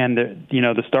 but man,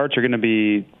 the starts are going to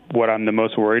be what I'm the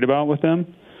most worried about with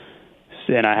them,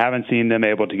 and I haven't seen them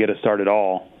able to get a start at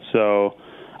all. So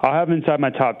I'll have them inside my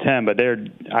top 10, but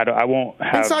I won't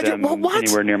have them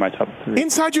anywhere near my top 3.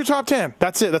 Inside your top 10.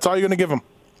 That's it. That's all you're going to give them.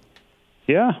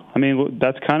 Yeah, I mean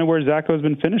that's kind of where Zacho's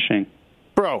been finishing.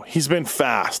 Bro, he's been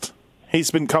fast.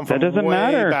 He's been come from that doesn't way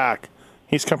matter. back.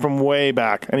 He's come from way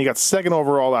back, and he got second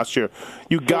overall last year.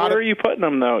 Where are you putting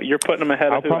him, though? You're putting him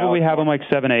ahead I'll of probably have him like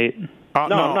 7-8. No, I'm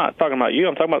not talking about you.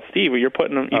 I'm talking about Steve. You're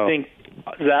putting him. You think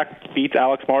Zach beats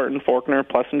Alex Martin, Faulkner,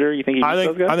 Plessinger? You think he beats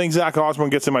those guys? I think Zach Osborne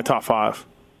gets in my top 5.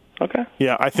 Okay.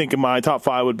 Yeah, I think in my top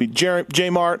 5 would be J.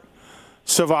 Mart,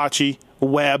 Savacci,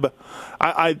 Webb.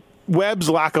 Webb's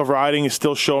lack of riding is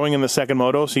still showing in the second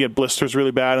moto, so he had blisters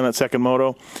really bad in that second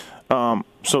moto.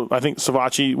 So I think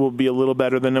Savacci will be a little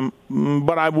better than him,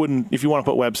 but I wouldn't. If you want to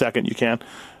put Webb second, you can.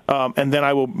 And then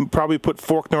I will probably put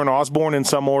Faulkner and Osborne in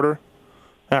some order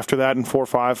after that in 4 or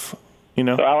 5.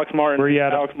 So Alex Martin,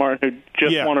 Alex Martin, who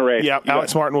just won a race. Yeah,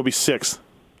 Alex Martin will be 6th.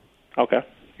 Okay.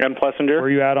 And Plessinger? Where are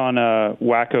you at on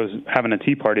Wacko's having a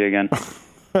tea party again?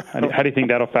 How do you think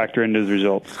that'll factor into his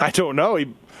results? I don't know.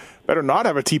 He better not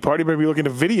have a tea party. Maybe look at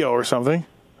a video or something.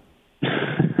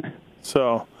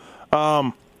 So,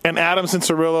 and Adams and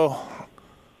Cirillo,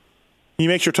 he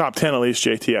makes your top 10 at least,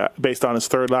 JT, based on his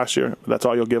third last year. That's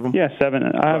all you'll give him? Yeah, 7.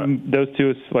 I have those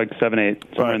two is like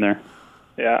 7-8, somewhere in there.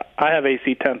 Yeah, I have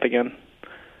AC 10th again.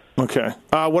 Okay.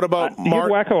 What about Mark?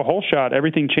 Give Wacko a whole shot.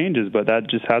 Everything changes, but that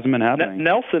just hasn't been happening.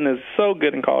 Nelson is so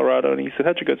good in Colorado, and he's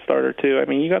such a good starter, too. I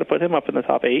mean, you got to put him up in the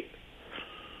top 8.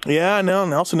 Yeah, no,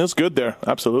 Nelson is good there.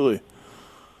 Absolutely.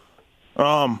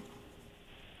 And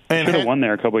should have won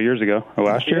there a couple of years ago, or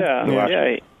last year.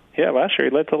 Yeah, last year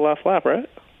he led to the last lap, right?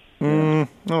 I don't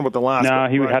know about the last. No,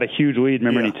 he had a huge lead.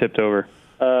 Remember, and he tipped over.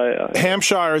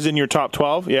 Hampshire is in your top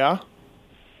 12, yeah?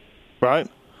 Right?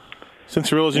 Since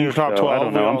Cirillo's in your top 12. I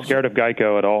don't know. I'm scared of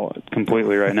Geico at all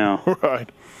completely right now. Right.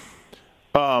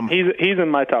 He's in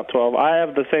my top 12. I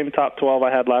have the same top 12 I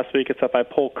had last week, except I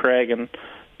pull Craig and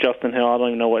Justin Hill. I don't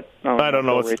even know what. I don't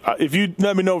know. If you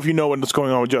let me know if you know what's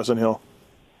going on with Justin Hill.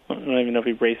 I don't even know if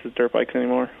he races dirt bikes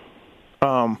anymore.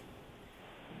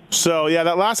 So yeah,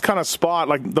 that last kind of spot,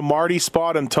 like the Marty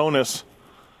spot and Tonus,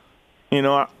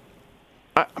 McElrath.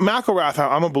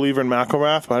 I'm a believer in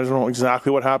McElrath, but I don't know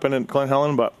exactly what happened in Glen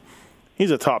Helen, but he's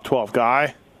a top 12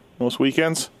 guy most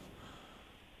weekends.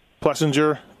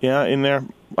 Plessinger, yeah, in there.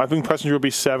 I think Plessinger will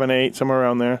be 7-8, somewhere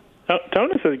around there.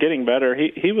 Tonus is getting better.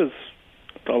 He was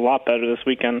a lot better this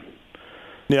weekend.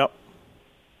 Yep.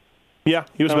 Yeah,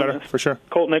 he was better, for sure.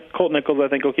 Colt Nichols, I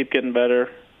think, will keep getting better.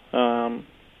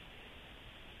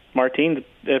 Martin,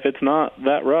 if it's not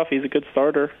that rough, he's a good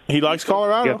starter. He likes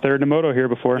Colorado. He got third in the moto here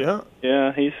before.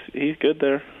 Yeah, he's good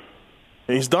there.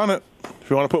 He's done it. If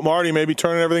you want to put Marty, maybe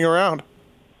turning everything around.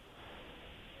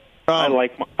 I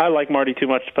like Marty too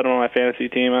much to put him on my fantasy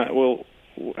team.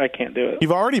 I can't do it.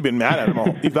 You've already been mad at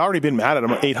him. You've already been mad at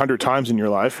him 800 times in your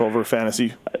life over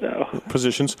fantasy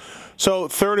positions. So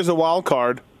third is a wild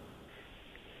card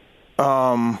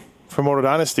for Moto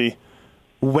Dynasty.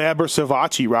 Webb or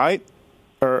Savacci, right?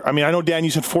 I know Dan, you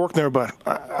said Faulkner, but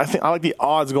I think I like the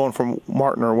odds going from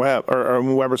Martin or Webb or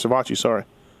Webb or Savacci. Sorry.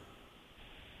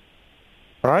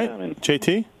 All right,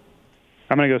 JT.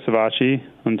 I'm gonna go Savacci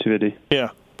on 250. Yeah,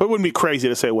 but it wouldn't be crazy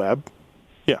to say Webb.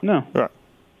 Yeah. No. All right.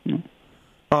 No.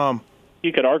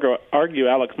 You could argue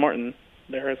Alex Martin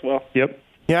there as well. Yep.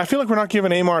 Yeah, I feel like we're not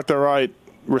giving Amart the right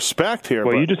respect here.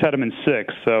 Well, you just had him in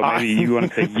 6, so maybe you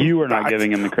want to say you are not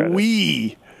giving him the credit.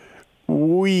 We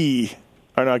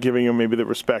are not giving him maybe the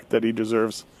respect that he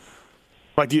deserves.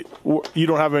 Like you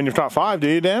don't have him in your top 5, do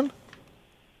you, Dan?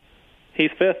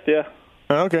 He's fifth, yeah.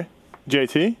 Okay.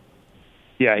 JT?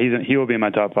 Yeah, he will be in my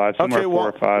top 5. Somewhere 4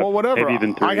 or 5. Well, whatever. Maybe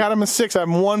even 3. I got him at 6.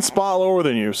 I'm one spot lower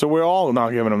than you, so we're all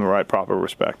not giving him the right proper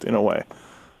respect in a way.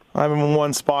 I have him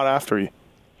one spot after you.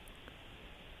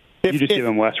 You just give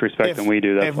him less respect than we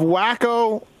do. That's if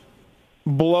Wacko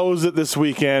blows it this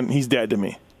weekend, he's dead to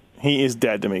me. He is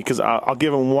dead to me because I'll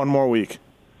give him one more week.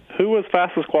 Who was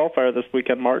fastest qualifier this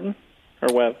weekend, Martin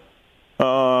or Webb?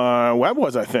 Webb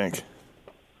was, I think.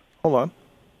 Hold on.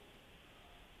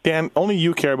 Dan, only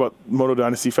you care about Moto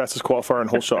Dynasty fastest qualifier and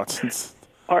hole shots.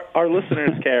 Our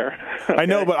listeners care. Okay. I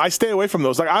know, but I stay away from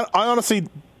those. Like I honestly,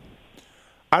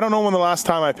 I don't know when the last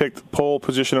time I picked pole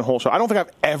position and hole shot. I don't think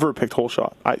I've ever picked hole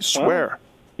shot. I swear. Well,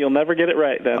 you'll never get it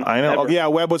right then. I know. Ever. Oh, yeah,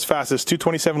 Webb was fastest.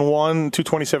 2:27.1,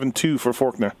 2:27.2 for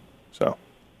Faulkner. So.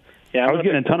 Yeah, I was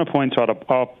getting a ton of points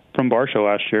from Barsha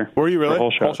last year. Were you really? Hole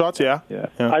shots, yeah.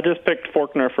 I just picked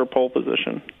Faulkner for pole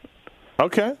position.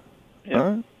 Okay.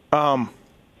 Yeah.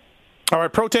 All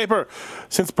right, Pro Taper.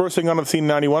 Since bursting onto the scene in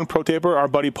 91, Pro Taper, our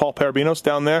buddy Paul Parabinos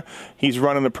down there, he's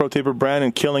running the Pro Taper brand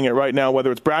and killing it right now,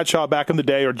 whether it's Bradshaw back in the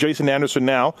day or Jason Anderson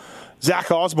now. Zach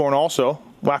Osborne also.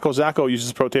 Wacko Zacko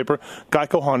uses Pro Taper.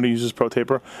 Geico Honda uses Pro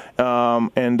Taper.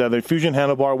 And the Fusion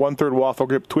handlebar, 1/3 waffle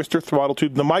grip, twister throttle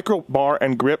tube, the micro bar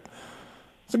and grip.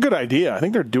 It's a good idea. I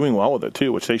think they're doing well with it,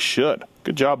 too, which they should.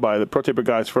 Good job by the Pro Taper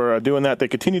guys for doing that. They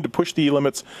continue to push the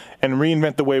limits and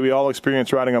reinvent the way we all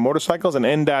experience riding on motorcycles. And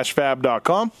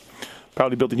n-fab.com,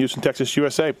 proudly built in Houston, Texas,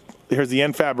 USA. Here's the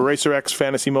NFAB Racer X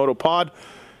Fantasy Moto Pod.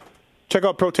 Check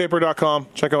out protaper.com.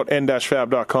 Check out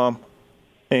n-fab.com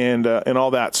and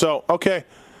all that. So, okay.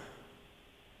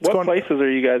 What places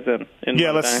are you guys in?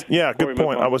 Good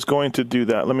point. I was going to do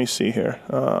that. Let me see here.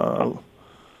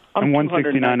 I'm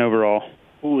 169 overall.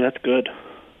 Ooh, that's good.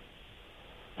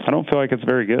 I don't feel like it's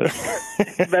very good.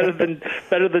 better than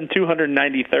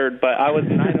 293rd, but I was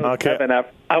 907. Okay.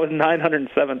 I was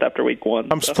 907th after week 1.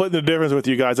 I'm splitting the difference with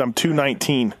you guys. I'm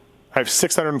 219. I have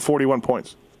 641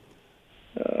 points.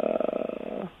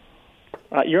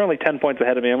 You're only 10 points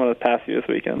ahead of me. I'm going to pass you this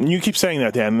weekend. You keep saying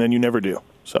that, Dan, and then you never do.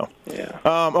 So yeah.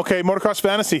 Okay, Motocross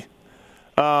Fantasy.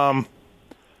 I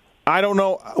don't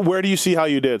know. Where do you see how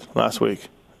you did last week?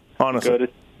 Honestly,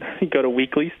 go to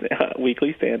weekly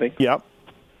standing. Yep.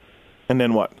 And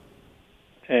then what?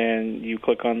 And you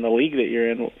click on the league that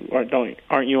you're in.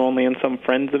 Aren't you only in some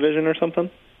friends division or something?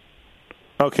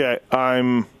 Okay,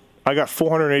 I got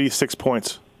 486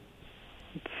 points.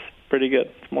 It's pretty good.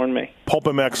 It's more than me. Pulp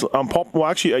MX. Well,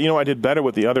 actually, I did better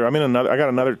with the other. I got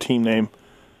another team name,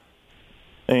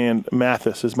 and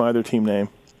Mathis is my other team name.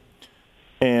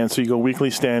 And so you go weekly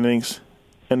standings,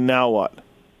 and now what?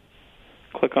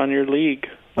 Click on your league,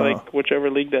 whichever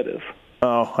league that is.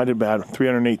 Oh, I did bad.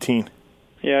 318.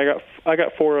 Yeah, I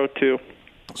got 402.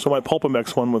 So my Pulp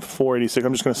MX one with 486.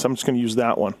 I'm just gonna use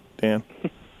that one, Dan.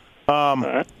 All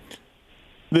right.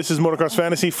 This is Motocross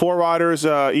Fantasy. 4 riders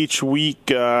each week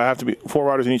have to be 4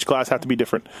 riders in each class have to be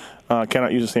different.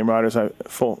 Cannot use the same riders.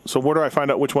 So where do I find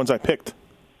out which ones I picked?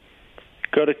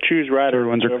 Go to choose rider.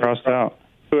 Everyone's are crossed out.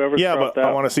 Whoever's yeah, crossed but out.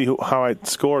 I want to see how I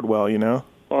scored well.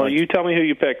 Well, you tell me who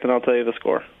you picked, and I'll tell you the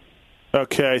score.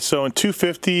 Okay, so in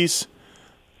 250s,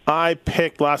 I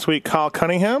picked last week Kyle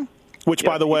Cunningham, which,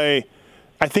 by the way,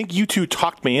 I think you two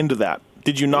talked me into that.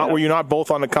 Did you not? Yeah. Were you not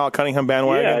both on the Kyle Cunningham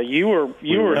bandwagon? Yeah, you were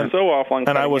so off on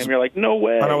Cunningham. You're like, no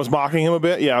way. And I was mocking him a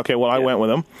bit. Yeah, okay, well, I went with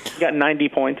him. You got 90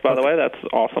 points, by the way. That's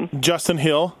awesome. Justin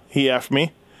Hill, he effed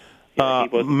me. Yeah, he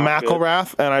was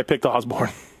McElrath, and I picked Osborne.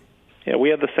 Yeah, we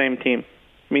had the same team.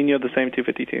 Me and you had the same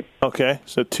 250 team. Okay,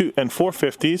 so 2 and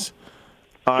 450s.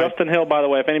 Justin Hill, by the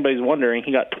way, if anybody's wondering,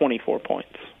 he got 24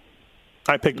 points.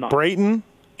 I picked Brayton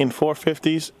in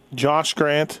 450s, Josh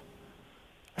Grant.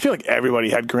 I feel like everybody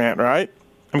had Grant, right?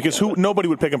 Because nobody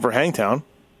would pick him for Hangtown.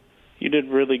 You did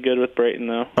really good with Brayton,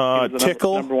 though. He was the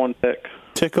Tickle, number 1 pick.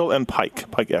 Tickle, and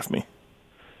Pike. Pike F me.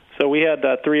 So we had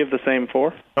 3 of the same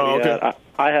 4. Oh, okay.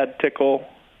 I had Tickle,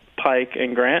 Pike,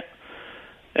 and Grant.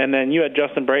 And then you had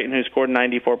Justin Brayton, who scored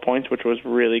 94 points, which was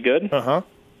really good. Uh-huh.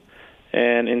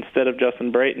 And instead of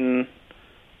Justin Brayton,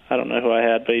 I don't know who I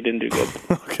had, but he didn't do good.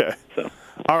 Okay. So.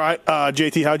 All right,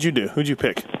 JT, how'd you do? Who'd you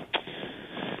pick?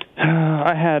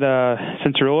 I had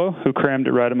Cincerillo, who crammed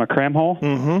it right in my cram hole,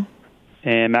 and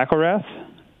McElrath,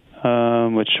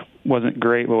 which wasn't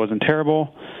great but wasn't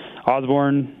terrible.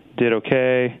 Osborne did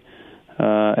okay,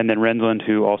 and then Rensland,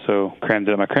 who also crammed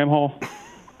it in my cram hole.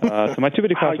 So my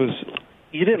 250 class was...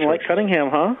 You didn't like Cunningham,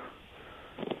 huh?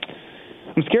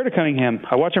 I'm scared of Cunningham.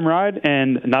 I watch him ride,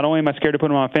 and not only am I scared to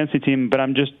put him on a fantasy team, but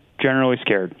I'm just generally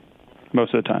scared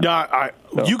most of the time. Yeah,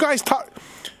 You guys talk.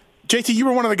 JT, you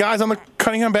were one of the guys on the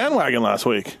Cunningham bandwagon last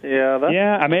week.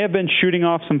 Yeah, I may have been shooting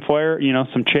off some flare,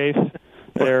 some chafe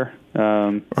there.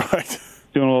 Right.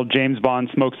 Doing a little James Bond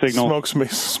smoke signal. Smoke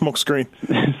screen.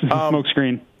 Smoke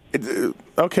screen.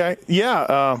 Okay.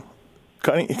 Yeah.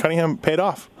 Cunningham paid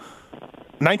off.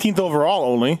 19th overall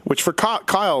only, which for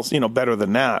Kyle's, better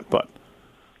than that, but.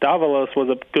 Davalos was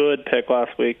a good pick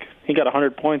last week. He got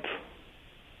 100 points.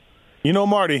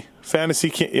 Marty,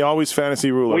 always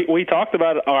fantasy ruler. We talked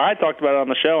about it, or I talked about it on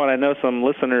the show, and I know some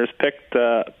listeners picked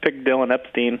Dylan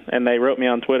Epstein, and they wrote me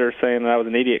on Twitter saying that I was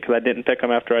an idiot because I didn't pick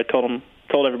him after I told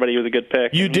everybody he was a good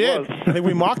pick. You did. I think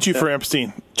we mocked you for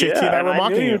Epstein. JT and I were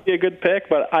mocking you. I knew he'd be a good pick,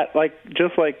 but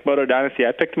just like Moto Dynasty,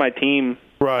 I picked my team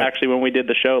actually when we did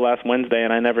the show last Wednesday,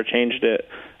 and I never changed it.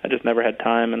 I just never had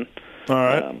time. And all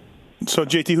right. So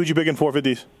JT, who'd you pick in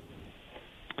 450s?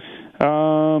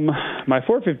 My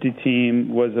 450 team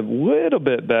was a little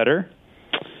bit better.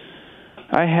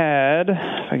 I had,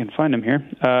 if I can find him here,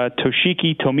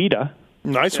 Toshiki Tomita.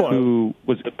 Nice one. Who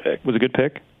was a good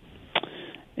pick.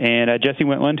 And Jesse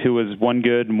Wentland, who was one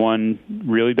good and one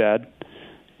really bad.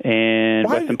 And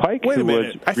Weston Pike, wait a who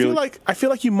minute. was I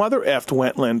feel like you mother effed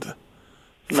Wentland.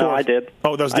 No, I did.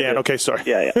 Oh, that was Dan. Okay, sorry.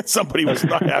 Yeah. Somebody was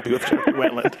not happy with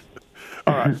Wentland.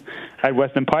 All right. I had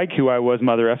Weston Pike, who I was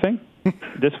mother effing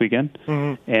this weekend,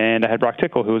 and I had Brock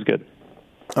Tickle, who was good.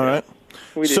 All right.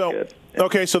 We did good. Yeah.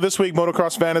 Okay, so this week,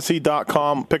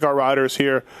 motocrossfantasy.com, pick our riders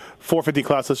here. 450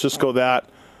 class, let's just go that.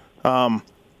 I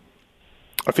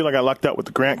feel like I lucked out with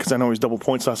the Grant because I know he's double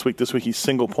points last week. This week he's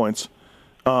single points.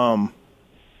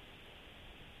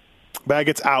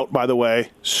 Baggett's out, by the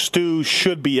way. Stu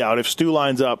should be out. If Stu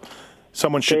lines up,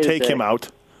 someone should take him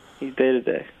out. He's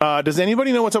day-to-day. Does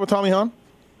anybody know what's up with Tommy Hahn?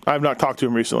 I have not talked to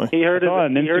him recently. He hurt his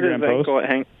ankle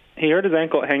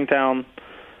at Hangtown,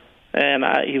 and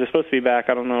he was supposed to be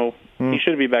back. I don't know. He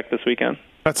should be back this weekend.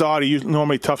 That's odd. He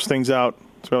normally toughs things out.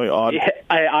 It's really odd. Yeah,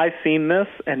 I seen this,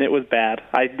 and it was bad.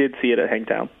 I did see it at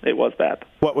Hangtown. It was bad.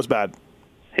 What was bad?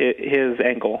 His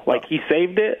ankle. He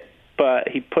saved it, but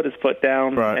he put his foot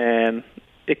down, and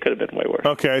it could have been way worse.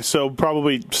 Okay, so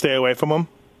probably stay away from him.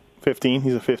 15.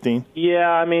 He's a 15. Yeah,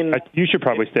 I mean... You should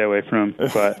probably stay away from him,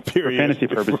 but for fantasy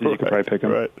purposes, you could probably pick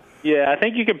him. Right. Yeah, I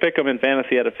think you can pick him in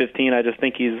fantasy at a 15. I just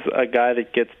think he's a guy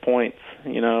that gets points,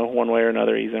 one way or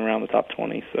another. He's around the top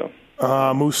 20, so...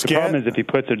 Muscat. The problem is if he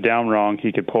puts it down wrong,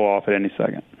 he could pull off at any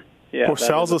second. Yeah,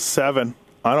 Porcel's a 7.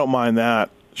 I don't mind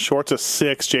that. Short's a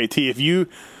 6, JT.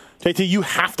 JT, you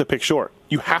have to pick Short.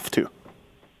 You have to.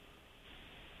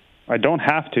 I don't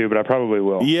have to, but I probably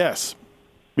will. Yes,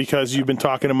 because you've been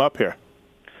talking him up here.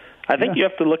 I think you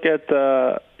have to look at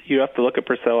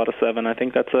Purcell at a 7. I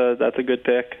think that's a good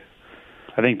pick.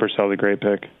 I think Purcell's a great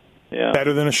pick. Yeah.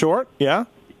 Better than a Short? Yeah.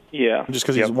 Yeah. Just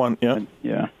because he's one. Yeah.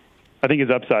 Yeah. I think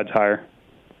his upside's higher.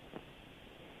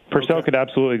 Purcell could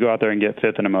absolutely go out there and get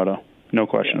 5th in a moto. No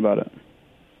question about it.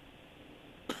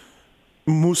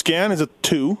 Muscan is a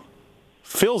 2.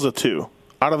 Phil's a 2.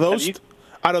 Out of those two.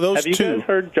 Have you guys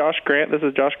heard Josh Grant? This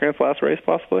is Josh Grant's last race,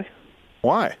 possibly.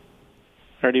 Why?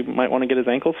 Heard he might want to get his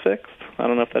ankles fixed. I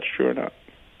don't know if that's true or not.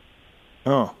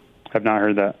 Oh. I've not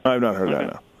heard that. I've not heard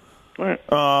that, no. All right.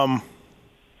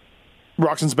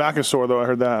 Roxon's back is sore, though. I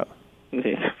heard that.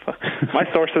 My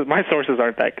sources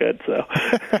aren't that good, so.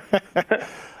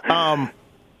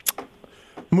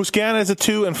 Muscana is a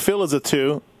 2 and Phil is a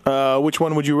 2. Which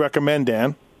one would you recommend,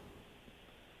 Dan?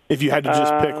 If you had to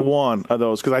just pick one of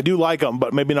those, because I do like them,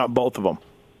 but maybe not both of them.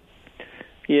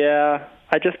 Yeah,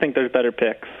 I just think there's better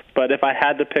picks. But if I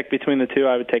had to pick between the two,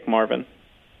 I would take Marvin.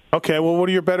 Okay, well, what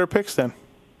are your better picks then?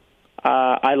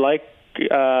 I like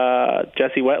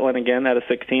Jesse Wetland again at a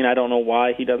 16. I don't know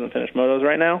why he doesn't finish motos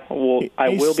right now. I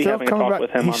will be having a talk with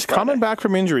him on Friday. He's coming back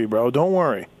from injury, bro. Don't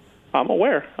worry. I'm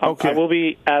aware. Okay. I will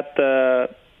be at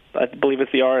I believe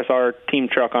it's the RSR team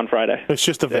truck on Friday. It's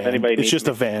just a van. It's just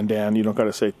a van, Dan. You don't got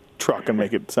to say truck and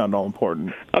make it sound all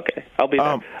important. Okay, I'll be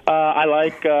there. I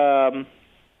like.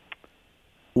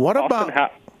 What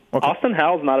about Austin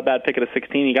Howell's not a bad pick at a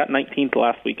 16. He got 19th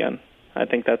last weekend. I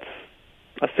think that's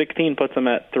a 16 puts him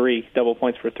at 3, double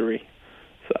points for 3.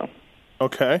 So.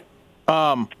 Okay.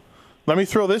 Let me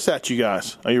throw this at you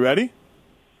guys. Are you ready?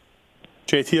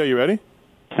 JT, are you ready?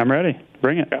 I'm ready.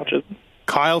 Bring it.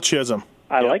 Kyle Chisholm.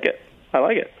 I like it.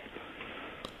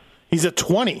 He's a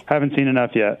 20. Haven't seen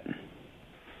enough yet.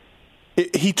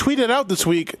 He tweeted out this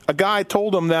week, a guy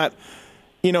told him that,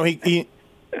 he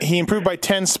improved by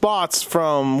 10 spots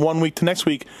from one week to next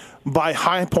week. By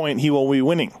high point, he will be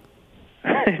winning.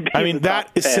 I mean, that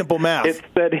is simple math. It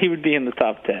said he would be in the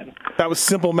top 10. That was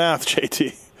simple math,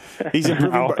 JT. He's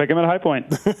improving. I'll pick him at high point.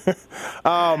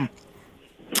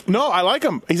 No, I like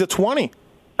him. He's a 20.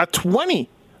 A 20.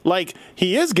 Like,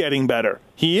 he is getting better.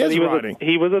 He is riding.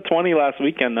 He was a 20 last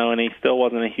weekend, though, and he still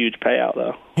wasn't a huge payout,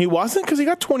 though. He wasn't? Because he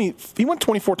got 20. He went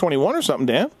 24-21 or something,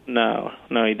 Dan. No,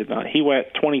 he did not. He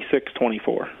went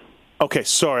 26-24. Okay,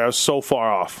 sorry. I was so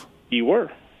far off. You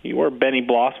were. Benny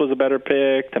Bloss was a better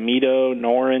pick. Tomedo,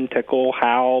 Norin, Tickle,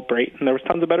 Howell, Brayton. There was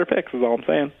tons of better picks, is all I'm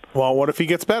saying. Well, what if he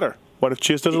gets better? What if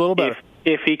Chiz does a little better?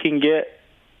 If he can get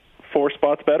 4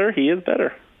 spots better, he is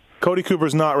better. Cody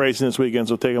Cooper's not racing this weekend,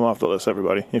 so take him off the list,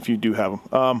 everybody, if you do have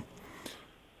him.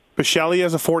 Biscelli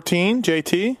has a 14,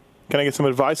 JT. Can I get some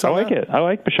advice on that? I like it. I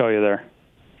like Biscelli there.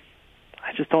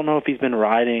 I just don't know if he's been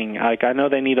riding. Like, I know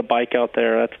they need a bike out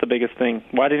there. That's the biggest thing.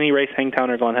 Why didn't he race Hangtown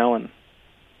or Glen Helen?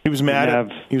 He was mad at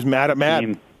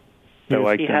Mad.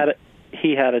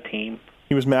 He had a team.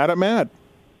 He was mad at Mad.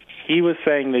 He was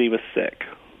saying that he was sick.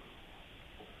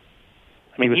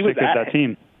 I mean, he was sick at that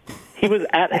team. He was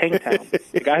at Hangtown.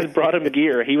 The guys brought him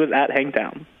gear. He was at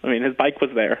Hangtown. I mean, his bike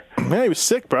was there. Yeah, he was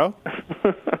sick, bro.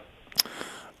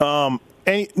 No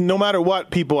matter what,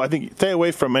 people, I think stay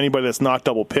away from anybody that's not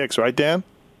double picks, right, Dan?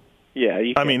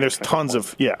 Yeah. I mean, there's tons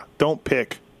of don't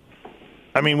pick.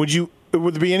 I mean, would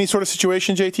there be any sort of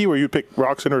situation, JT, where you'd pick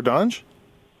Roxon or Dunge?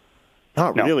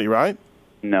 Not really, right?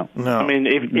 No. I mean,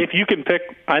 if you can pick,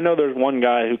 I know there's one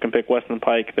guy who can pick Weston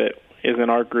Pike that is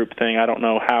in our group thing. I don't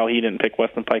know how he didn't pick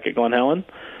Weston Pike at Glen Helen,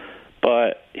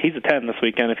 but he's a 10 this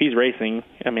weekend. If he's racing,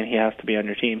 I mean, he has to be on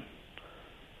your team.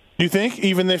 Do you think,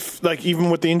 even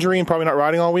with the injury and probably not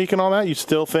riding all week and all that, you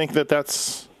still think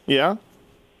that's, yeah?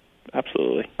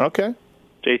 Absolutely. Okay.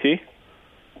 JT?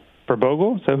 For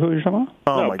Bogle? Is that who you're talking about?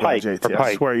 Oh, no, my Pike. God, JT,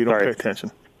 I swear you don't pay attention.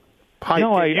 Pike.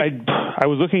 No, I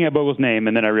was looking at Bogle's name,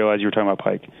 and then I realized you were talking about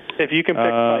Pike. If you can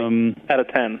pick Pike at a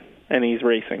 10 and he's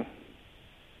racing.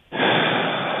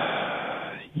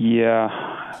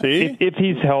 Yeah. See? If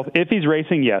he's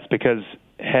racing, yes, because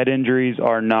head injuries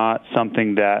are not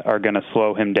something that are going to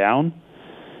slow him down.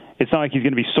 It's not like he's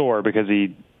going to be sore because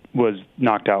he was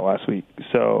knocked out last week.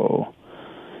 So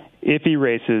if he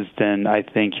races, then I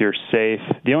think you're safe.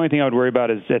 The only thing I would worry about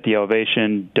is at the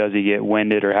elevation, does he get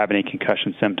winded or have any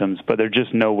concussion symptoms? But there's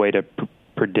just no way to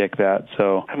predict that.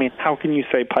 So I mean, how can you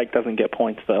say Pike doesn't get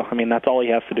points, though? I mean, that's all he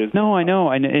has to do. No, I know.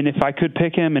 And if I could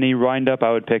pick him and he wind up,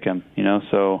 I would pick him.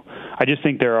 So I just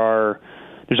think there's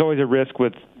always a risk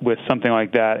with something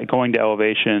like that, going to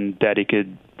elevation, that he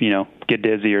could, get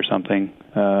dizzy or something.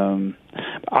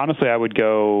 Honestly, I would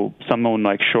go someone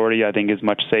like Shorty. I think is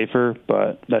much safer,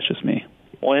 but that's just me.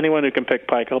 Well, anyone who can pick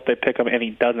Pike, I hope they pick him and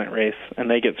he doesn't race, and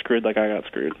they get screwed like I got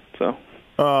screwed. So,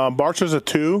 Barsha's a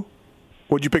 2.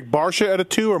 Would you pick Barsha at a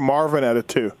 2 or Marvin at a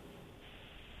 2?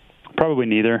 Probably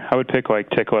neither. I would pick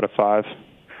Tickle at a 5.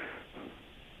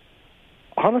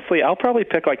 Honestly, I'll probably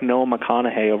pick Noah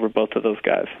McConaughey over both of those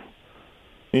guys.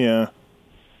 Yeah.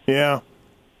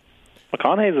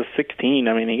 McConaughey's a 16.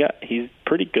 I mean, he's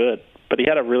pretty good, but he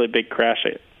had a really big crash.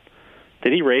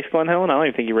 Did he race Glen Helen? I don't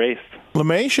even think he raced.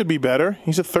 LeMay should be better.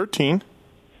 He's a 13.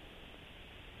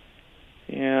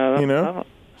 Yeah.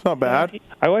 It's not bad.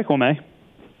 I like LeMay.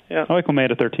 Yeah. I like LeMay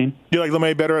at a 13. Do you like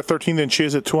LeMay better at 13 than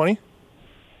Chiz at 20?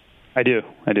 I do,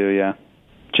 yeah.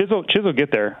 Chiz will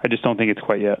get there. I just don't think it's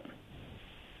quite yet.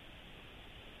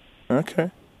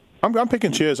 Okay. I'm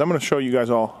picking Chiz. I'm going to show you guys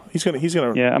all. He's gonna.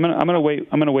 Yeah, I'm gonna wait.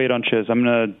 I'm gonna wait on Chiz. I'm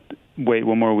gonna wait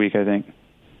one more week, I think.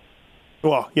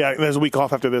 Well, yeah, there's a week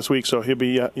off after this week, so he'll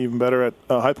be even better at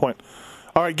High Point.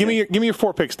 All right, give me your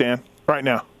 4 picks, Dan. Right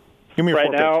now. Give me your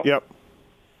 4 picks. Yep.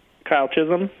 Kyle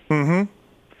Chisholm. Mm-hmm.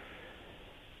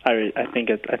 I think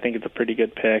it's a pretty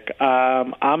good pick.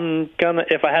 I'm gonna,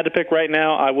 if I had to pick right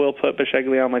now, I will put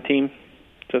Bisceglia on my team,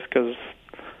 just because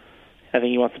I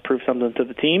think he wants to prove something to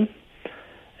the team.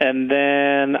 And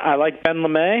then I like Ben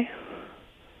LeMay,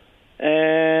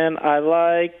 and I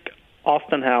like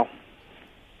Austin Howe.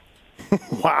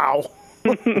 Wow.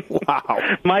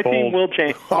 Wow. My team will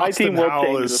change. My team will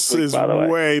change this week, by the way.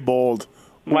 Way bold.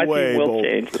 My team will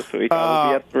change this week. I will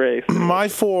be at the race. My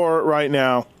 4 right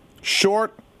now: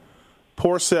 Short,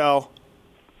 Porcel.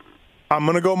 I'm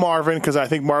going to go Marvin because I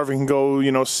think Marvin can go,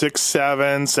 6'7",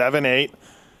 7'8",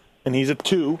 and he's a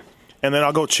 2. And then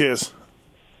I'll go Chiz.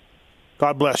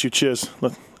 God bless you, Chiz.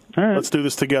 Let's do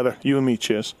this together, you and me,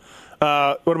 Chiz.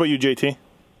 What about you, JT?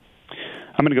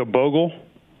 I'm going to go Bogle.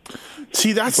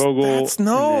 See, that's Bogle,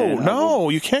 no,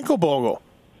 you can't go Bogle.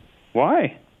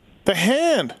 Why? The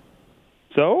hand.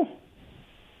 So?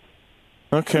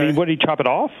 Okay. I mean, what, did he chop it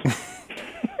off?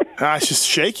 It's just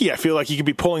shaky. I feel like he could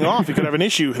be pulling off. He could have an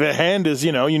issue. The hand is,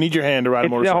 you need your hand to ride a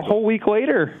motorcycle. It's a whole week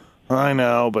later. I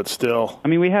know, but still. I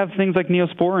mean, we have things like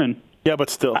Neosporin. Yeah, but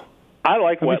still. I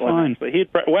like Wetland,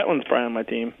 but Wetland's probably on my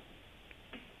team.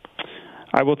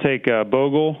 I will take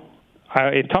Bogle.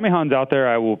 if Tommy Hahn's out there,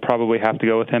 I will probably have to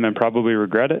go with him and probably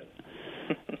regret it.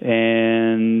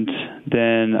 And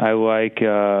then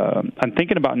I'm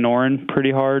thinking about Noren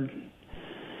pretty hard.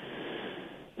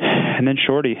 And then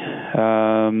Shorty.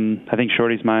 I think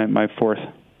Shorty's my fourth.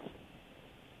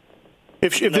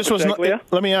 If this was not,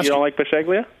 let me ask you. You don't like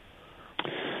Bisceglia?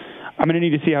 I'm going to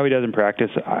need to see how he does in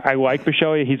practice. I like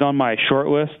Bisceglia. He's on my short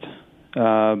list,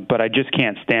 but I just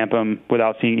can't stamp him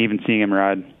without seeing him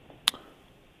ride.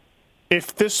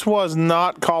 If this was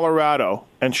not Colorado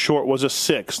and Short was a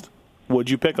sixth, would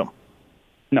you pick him?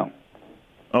 No.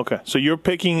 Okay, so you're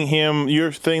picking him.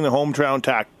 You're saying the hometown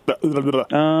tack. It's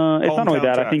not only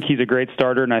that. I think he's a great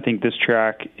starter, and I think this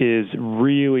track is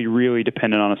really, really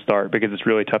dependent on a start because it's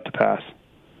really tough to pass.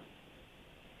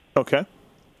 Okay.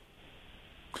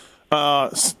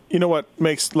 You know what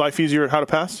makes life easier? How to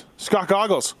pass? Scott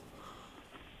Goggles.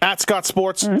 At Scott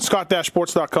Sports,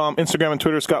 Scott-Sports.com, Instagram and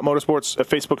Twitter, Scott Motorsports, at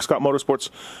Facebook, Scott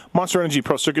Motorsports. Monster Energy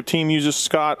Pro Circuit team uses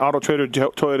Scott. Auto Trader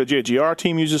Toyota JGR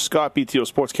team uses Scott. BTO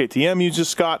Sports KTM uses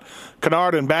Scott.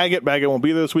 Kennard and Baggett. Baggett won't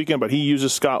be there this weekend, but he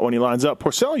uses Scott when he lines up.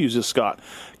 Porcel uses Scott.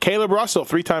 Caleb Russell,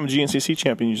 3-time GNCC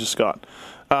champion, uses Scott.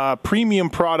 Premium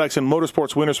products in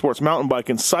motorsports, winter sports, mountain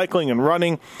biking, cycling, and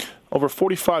running. Over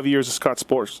 45 years of Scott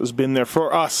Sports has been there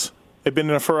for us. They've been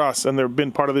there for us, and they've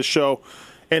been part of this show.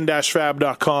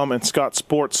 N-Fab.com and Scott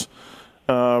Sports.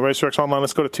 RacerX Online.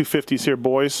 Let's go to 250s here,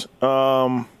 boys.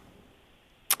 All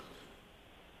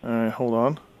right, hold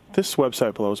on. This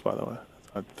website blows, by the way.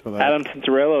 Adam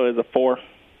Cincerello is a 4.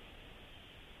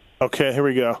 Okay, here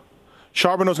we go.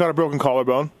 Charbonneau's got a broken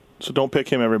collarbone, so don't pick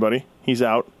him, everybody. He's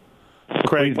out.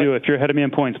 Craig, please do. If you're ahead of me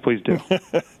in points, please do.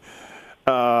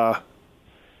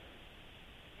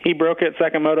 He broke it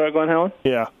second moto at Glen Helen?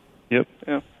 Yeah. Yep.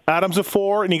 Yeah. Adam's a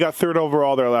 4, and he got 3rd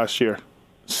overall there last year.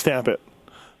 Stamp it.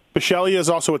 Bisceglia is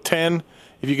also a 10.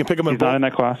 If you can pick him in both. He's not in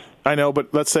that class. I know,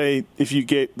 but let's say if you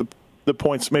get the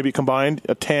points maybe combined,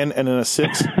 a 10 and then a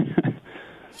 6.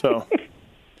 So,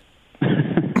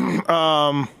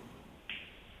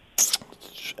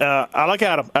 I like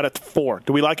Adam at a 4.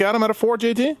 Do we like Adam at a 4,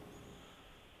 JT?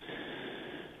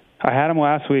 I had him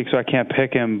last week, so I can't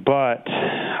pick him, but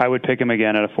I would pick him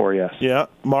again at a 4, yes. Yeah.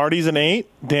 Marty's an 8.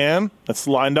 Dan, that's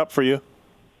lined up for you.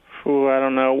 Ooh, I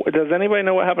don't know. Does anybody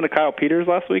know what happened to Kyle Peters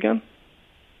last weekend?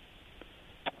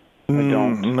 I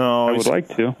don't. No. I would like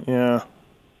to. Yeah.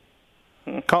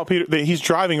 Kyle Peters, he's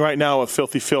driving right now with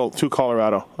Filthy Phil to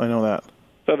Colorado. I know that.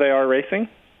 So they are racing?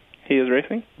 He is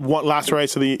racing? Last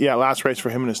race for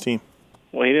him and his team.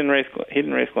 Well, he didn't race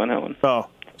Glen Helen. Oh,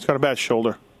 he's got a bad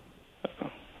shoulder.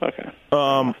 Okay.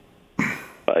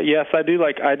 Yes, I do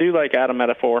like Adam at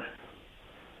a 4.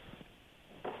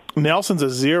 Nelson's a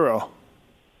 0.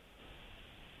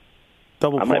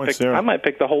 Double points there. I might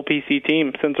pick the whole PC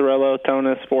team: Cincerello,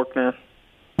 Tonis, Faulkner.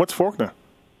 What's Faulkner?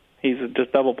 He's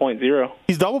just double point 0.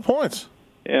 He's double points.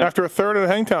 Yeah. After a 3rd at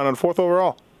Hangtown and 4th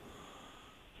overall.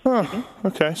 Huh.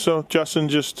 Okay, so Justin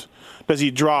does he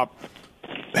drop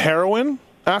heroin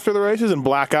after the races and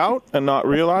black out and not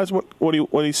realize what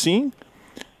he's seeing?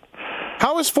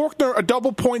 How is Faulkner a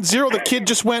double point 0? The kid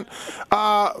just went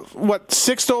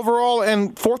 6th overall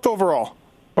and 4th overall,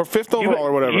 or 5th overall,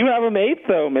 or whatever. You have him 8th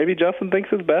though. Maybe Justin thinks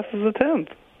his best is a 10th.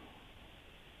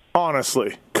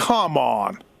 Honestly, come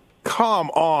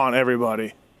on,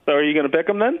 everybody. So are you going to pick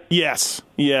him then? Yes,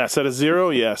 at a 0,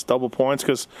 yes, double points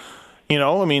because,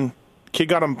 kid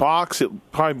got him box. It'll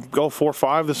probably go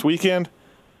 4-5 this weekend.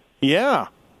 Yeah.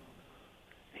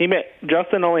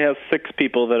 Justin only has 6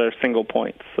 people that are single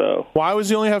points. So why does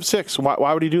he only have 6?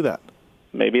 Why would he do that?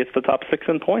 Maybe it's the top 6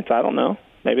 in points. I don't know.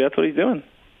 Maybe that's what he's doing.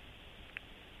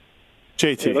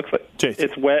 JT. It looks like JT.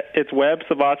 It's Webb,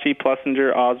 Savacci,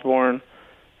 Plessinger, Osborne,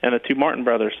 and the 2 Martin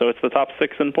brothers. So it's the top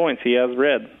 6 in points. He has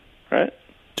red, right?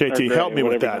 JT, help me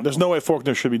with that. There's no way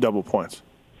Faulkner should be double points.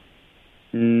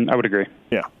 I would agree.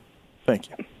 Yeah. Thank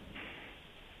you.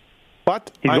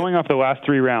 But he's going off the last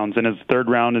 3 rounds, and his 3rd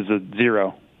round is a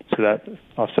 0. So that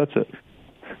offsets it.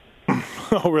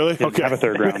 Oh, really? He didn't have a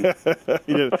 3rd round.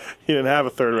 He didn't have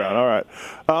a 3rd round. All right.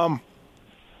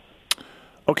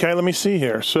 Okay, let me see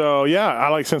here. So, yeah, I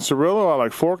like Cincerillo. I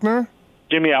like Faulkner.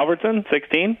 Jimmy Albertson,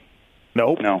 16?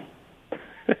 Nope. No.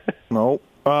 Nope.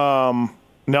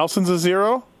 Nelson's a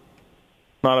 0.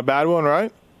 Not a bad one,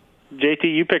 right?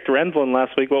 JT, you picked Rensland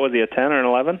last week. What was he, a 10 or an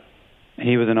 11?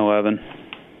 He was an 11.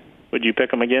 Would you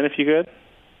pick him again if you could?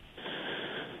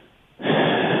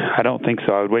 I don't think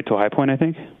so. I would wait till High Point, I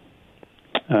think.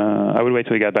 I would wait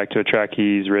till he got back to a track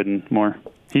he's ridden more.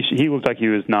 He looked like he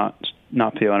was not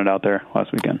feeling it out there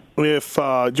last weekend. If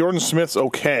Jordan Smith's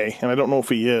okay, and I don't know if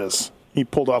he is, he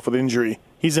pulled off with injury,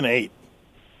 he's an 8.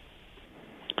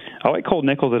 I like Colt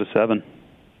Nichols at a 7.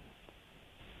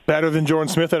 Better than Jordan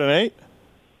Smith at an 8?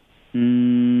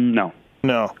 No.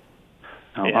 No.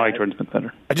 Yeah, I like Jordan Smith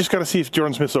better. I just got to see if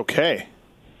Jordan Smith's okay.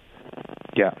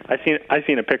 Yeah. I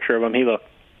seen a picture of him. He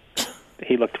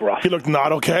looked rough. He looked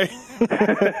not okay.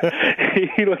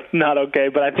 He looked not okay,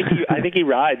 but I think he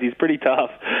rides. He's pretty tough.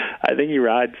 I think he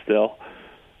rides still.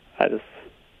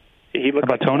 He looked.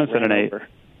 How about like Tonus at an 8?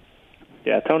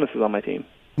 Yeah, Tonus is on my team.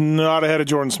 Not ahead of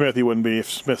Jordan Smith. He wouldn't be if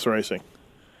Smith's racing.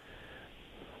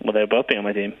 Well, they'll both be on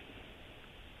my team.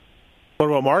 What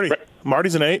about Marty? Right.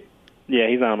 Marty's an 8? Yeah,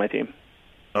 he's not on my team.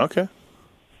 Okay.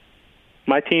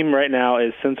 My team right now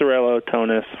is Cincerillo,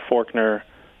 Tonus, Faulkner,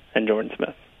 and Jordan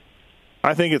Smith.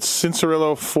 I think it's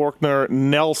Cincerillo, Faulkner,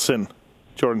 Nelson,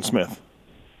 Jordan Smith.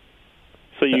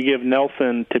 So you give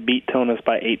Nelson to beat Tonus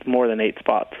by more than 8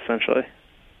 spots, essentially.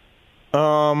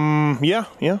 Yeah.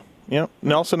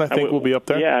 Nelson, I think, will be up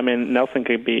there. Yeah, I mean, Nelson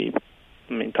could be,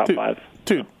 top 5.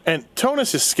 Dude, and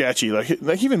Tonus is sketchy.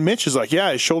 Like even Mitch is like,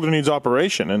 yeah, his shoulder needs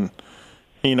operation, and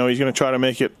he's going to try to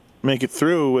make it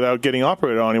through without getting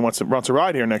operated on. He wants to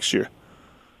ride here next year.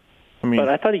 But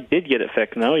I thought he did get it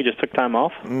fixed. No, he just took time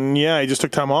off. Yeah, he just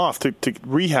took time off to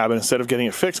rehab it instead of getting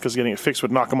it fixed, because getting it fixed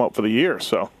would knock him out for the year.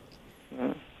 So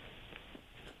I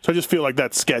just feel like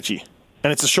that's sketchy,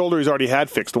 and it's a shoulder he's already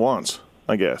had fixed once,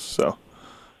 I guess. So.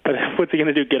 But what's he going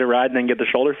to do? Get a ride and then get the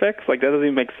shoulder fixed? Like, that doesn't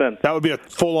even make sense. That would be a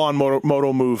full-on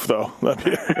moto move, though.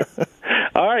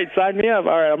 All right, sign me up.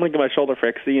 All right, I'm going to get my shoulder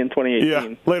fixed. See you in 2018.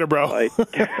 Yeah, later, bro.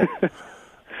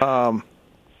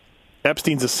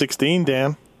 Epstein's a 16,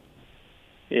 Dan.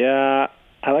 Yeah,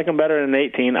 I like him better than an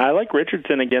 18. I like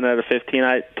Richardson again at a 15.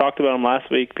 I talked about him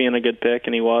last week being a good pick,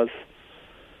 and he was.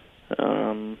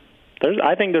 I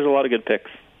think there's a lot of good picks.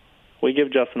 We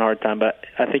give Justin a hard time, but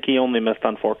I think he only missed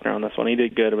on Faulkner on this one. He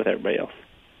did good with everybody else.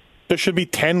 There should be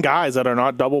 10 guys that are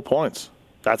not double points.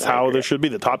 That's how there should be,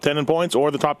 the top 10 in points or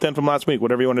the top 10 from last week,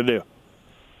 whatever you want to do.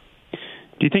 Do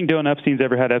you think Dylan Epstein's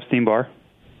ever had Epstein-Barr?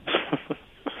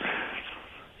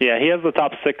 Yeah, he has the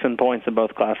top 6 in points in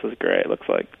both classes. Great, it looks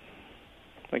like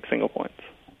single points.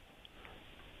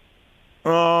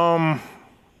 All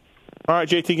right,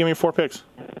 JT, give me 4 picks.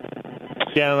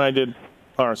 Dan and I did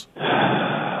ours.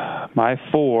 My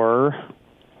 4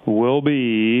 will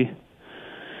be,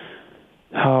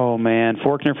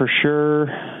 Faulkner for sure.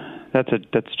 That's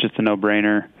just a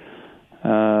no-brainer.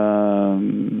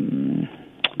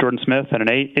 Jordan Smith at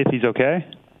an 8 if he's okay.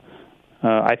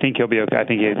 I think he'll be okay. I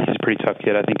think he's a pretty tough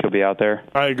kid. I think he'll be out there.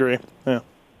 I agree. Yeah.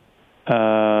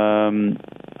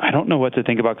 I don't know what to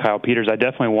think about Kyle Peters. I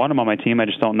definitely want him on my team. I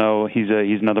just don't know. He's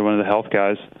another one of the health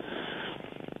guys.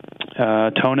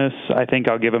 Tonus, I think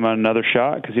I'll give him another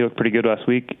shot because he looked pretty good last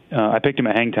week. I picked him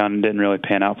at Hangtown and didn't really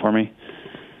pan out for me.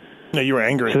 No, you were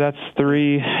angry. So that's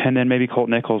 3, and then maybe Colt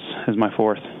Nichols is my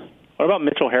 4th. What about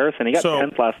Mitchell Harrison? He got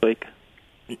 10th last week.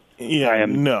 Yeah, I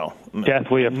am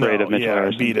deathly afraid of Mitchell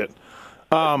Harrison. Beat it.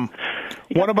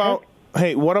 What about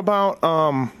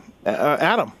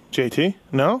Adam, JT?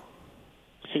 No?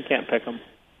 He can't pick him.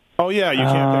 Oh, yeah, you can't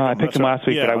pick him. I picked him last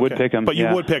week, but I would pick him. But you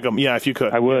would pick him, if you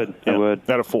could. I would. Yeah. I would.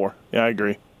 At a 4. Yeah, I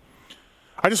agree.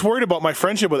 I just worried about my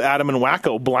friendship with Adam and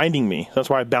Wacko blinding me. That's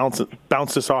why I bounced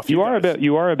this off you guys.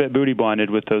 You are a bit booty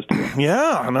blinded with those two.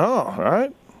 Yeah, I know,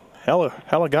 right?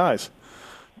 Hella guys.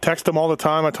 Text them all the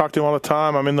time. I talk to them all the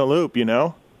time. I'm in the loop,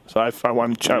 So I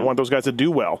want those guys to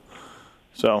do well.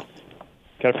 So.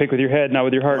 Got to pick with your head, not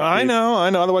with your heart. I know.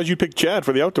 Otherwise, you'd pick Chad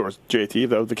for the outdoors, JT,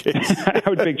 if that was the case. I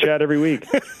would pick Chad every week.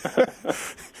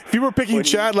 If you were picking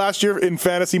Chad last year in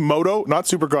Fantasy Moto, not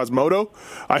Supercross Moto,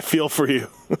 I feel for you.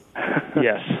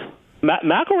 Yes.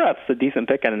 McElrath's a decent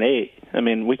pick at an 8. I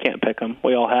mean, we can't pick him.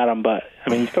 We all had him, but,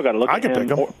 you still got to look at him. I can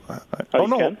pick him.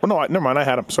 Never mind. I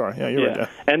had him. Sorry. Yeah, you're right.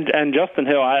 And Justin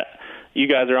Hill, you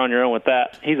guys are on your own with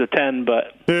that. He's a 10,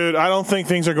 but... Dude, I don't think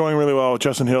things are going really well with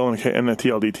Justin Hill and the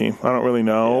TLD team. I don't really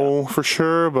know for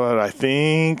sure, but I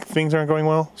think things aren't going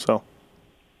well, so...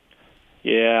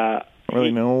 Yeah. I don't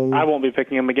really know. I won't be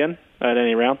picking him again at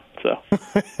any round, so...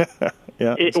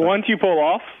 Yeah. Once you pull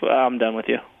off, I'm done with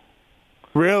you.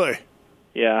 Really?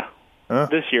 Yeah. Huh?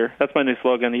 This year. That's my new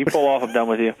slogan. You pull off, I'm done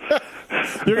with you.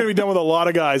 You're going to be done with a lot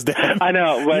of guys, Dan. I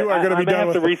know, but you are going to be done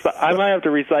with... I might have to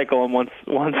recycle them once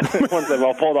they've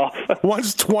all pulled off.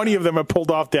 Once 20 of them are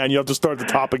pulled off, Dan, you have to start at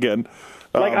the top again.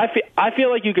 I feel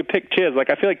like you could pick Chiz.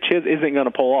 I feel like Chiz isn't going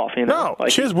to pull off. No,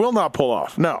 Chiz will not pull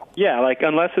off. No. Yeah,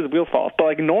 unless his wheels fall off.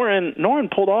 But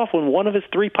Noren pulled off when one of his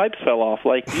 3 pipes fell off.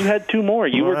 You had 2 more.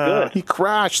 You were good. He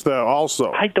crashed though.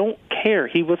 Also, I don't care.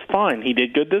 He was fine. He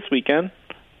did good this weekend.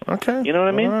 Okay. You know what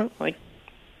I mean? Right.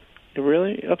 It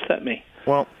really upset me.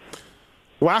 Well,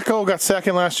 Wacko got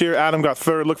second last year. Adam got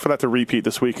third. Look for that to repeat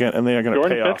this weekend, and they are going to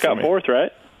pay off for me. Jordan Smith got fourth,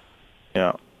 right?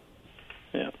 Yeah.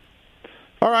 Yeah.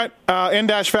 All right,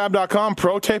 n-fab.com,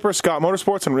 Pro Taper, Scott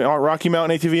Motorsports, and Rocky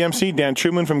Mountain ATV MC, Dan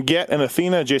Truman from Get and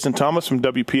Athena, Jason Thomas from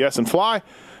WPS and Fly.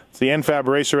 It's the NFAB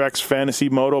Racer X Fantasy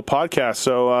Moto podcast.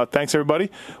 So thanks,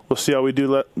 everybody. We'll see how we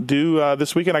do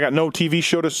this weekend. I got no TV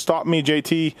show to stop me,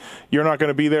 JT. You're not going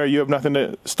to be there. You have nothing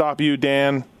to stop you,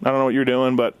 Dan. I don't know what you're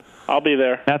doing, but I'll be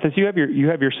there. Mathis, you have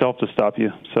yourself to stop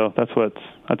you. So that's what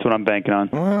I'm banking on.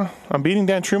 Well, I'm beating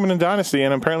Dan Truman in Dynasty,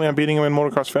 and apparently I'm beating him in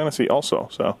Motocross Fantasy also.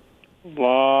 So. A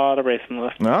lot of racing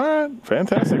left. All right,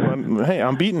 fantastic. Hey,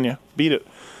 I'm beating you. Beat it.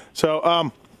 So,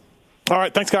 all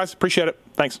right, thanks, guys. Appreciate it.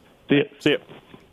 Thanks. See ya. See ya.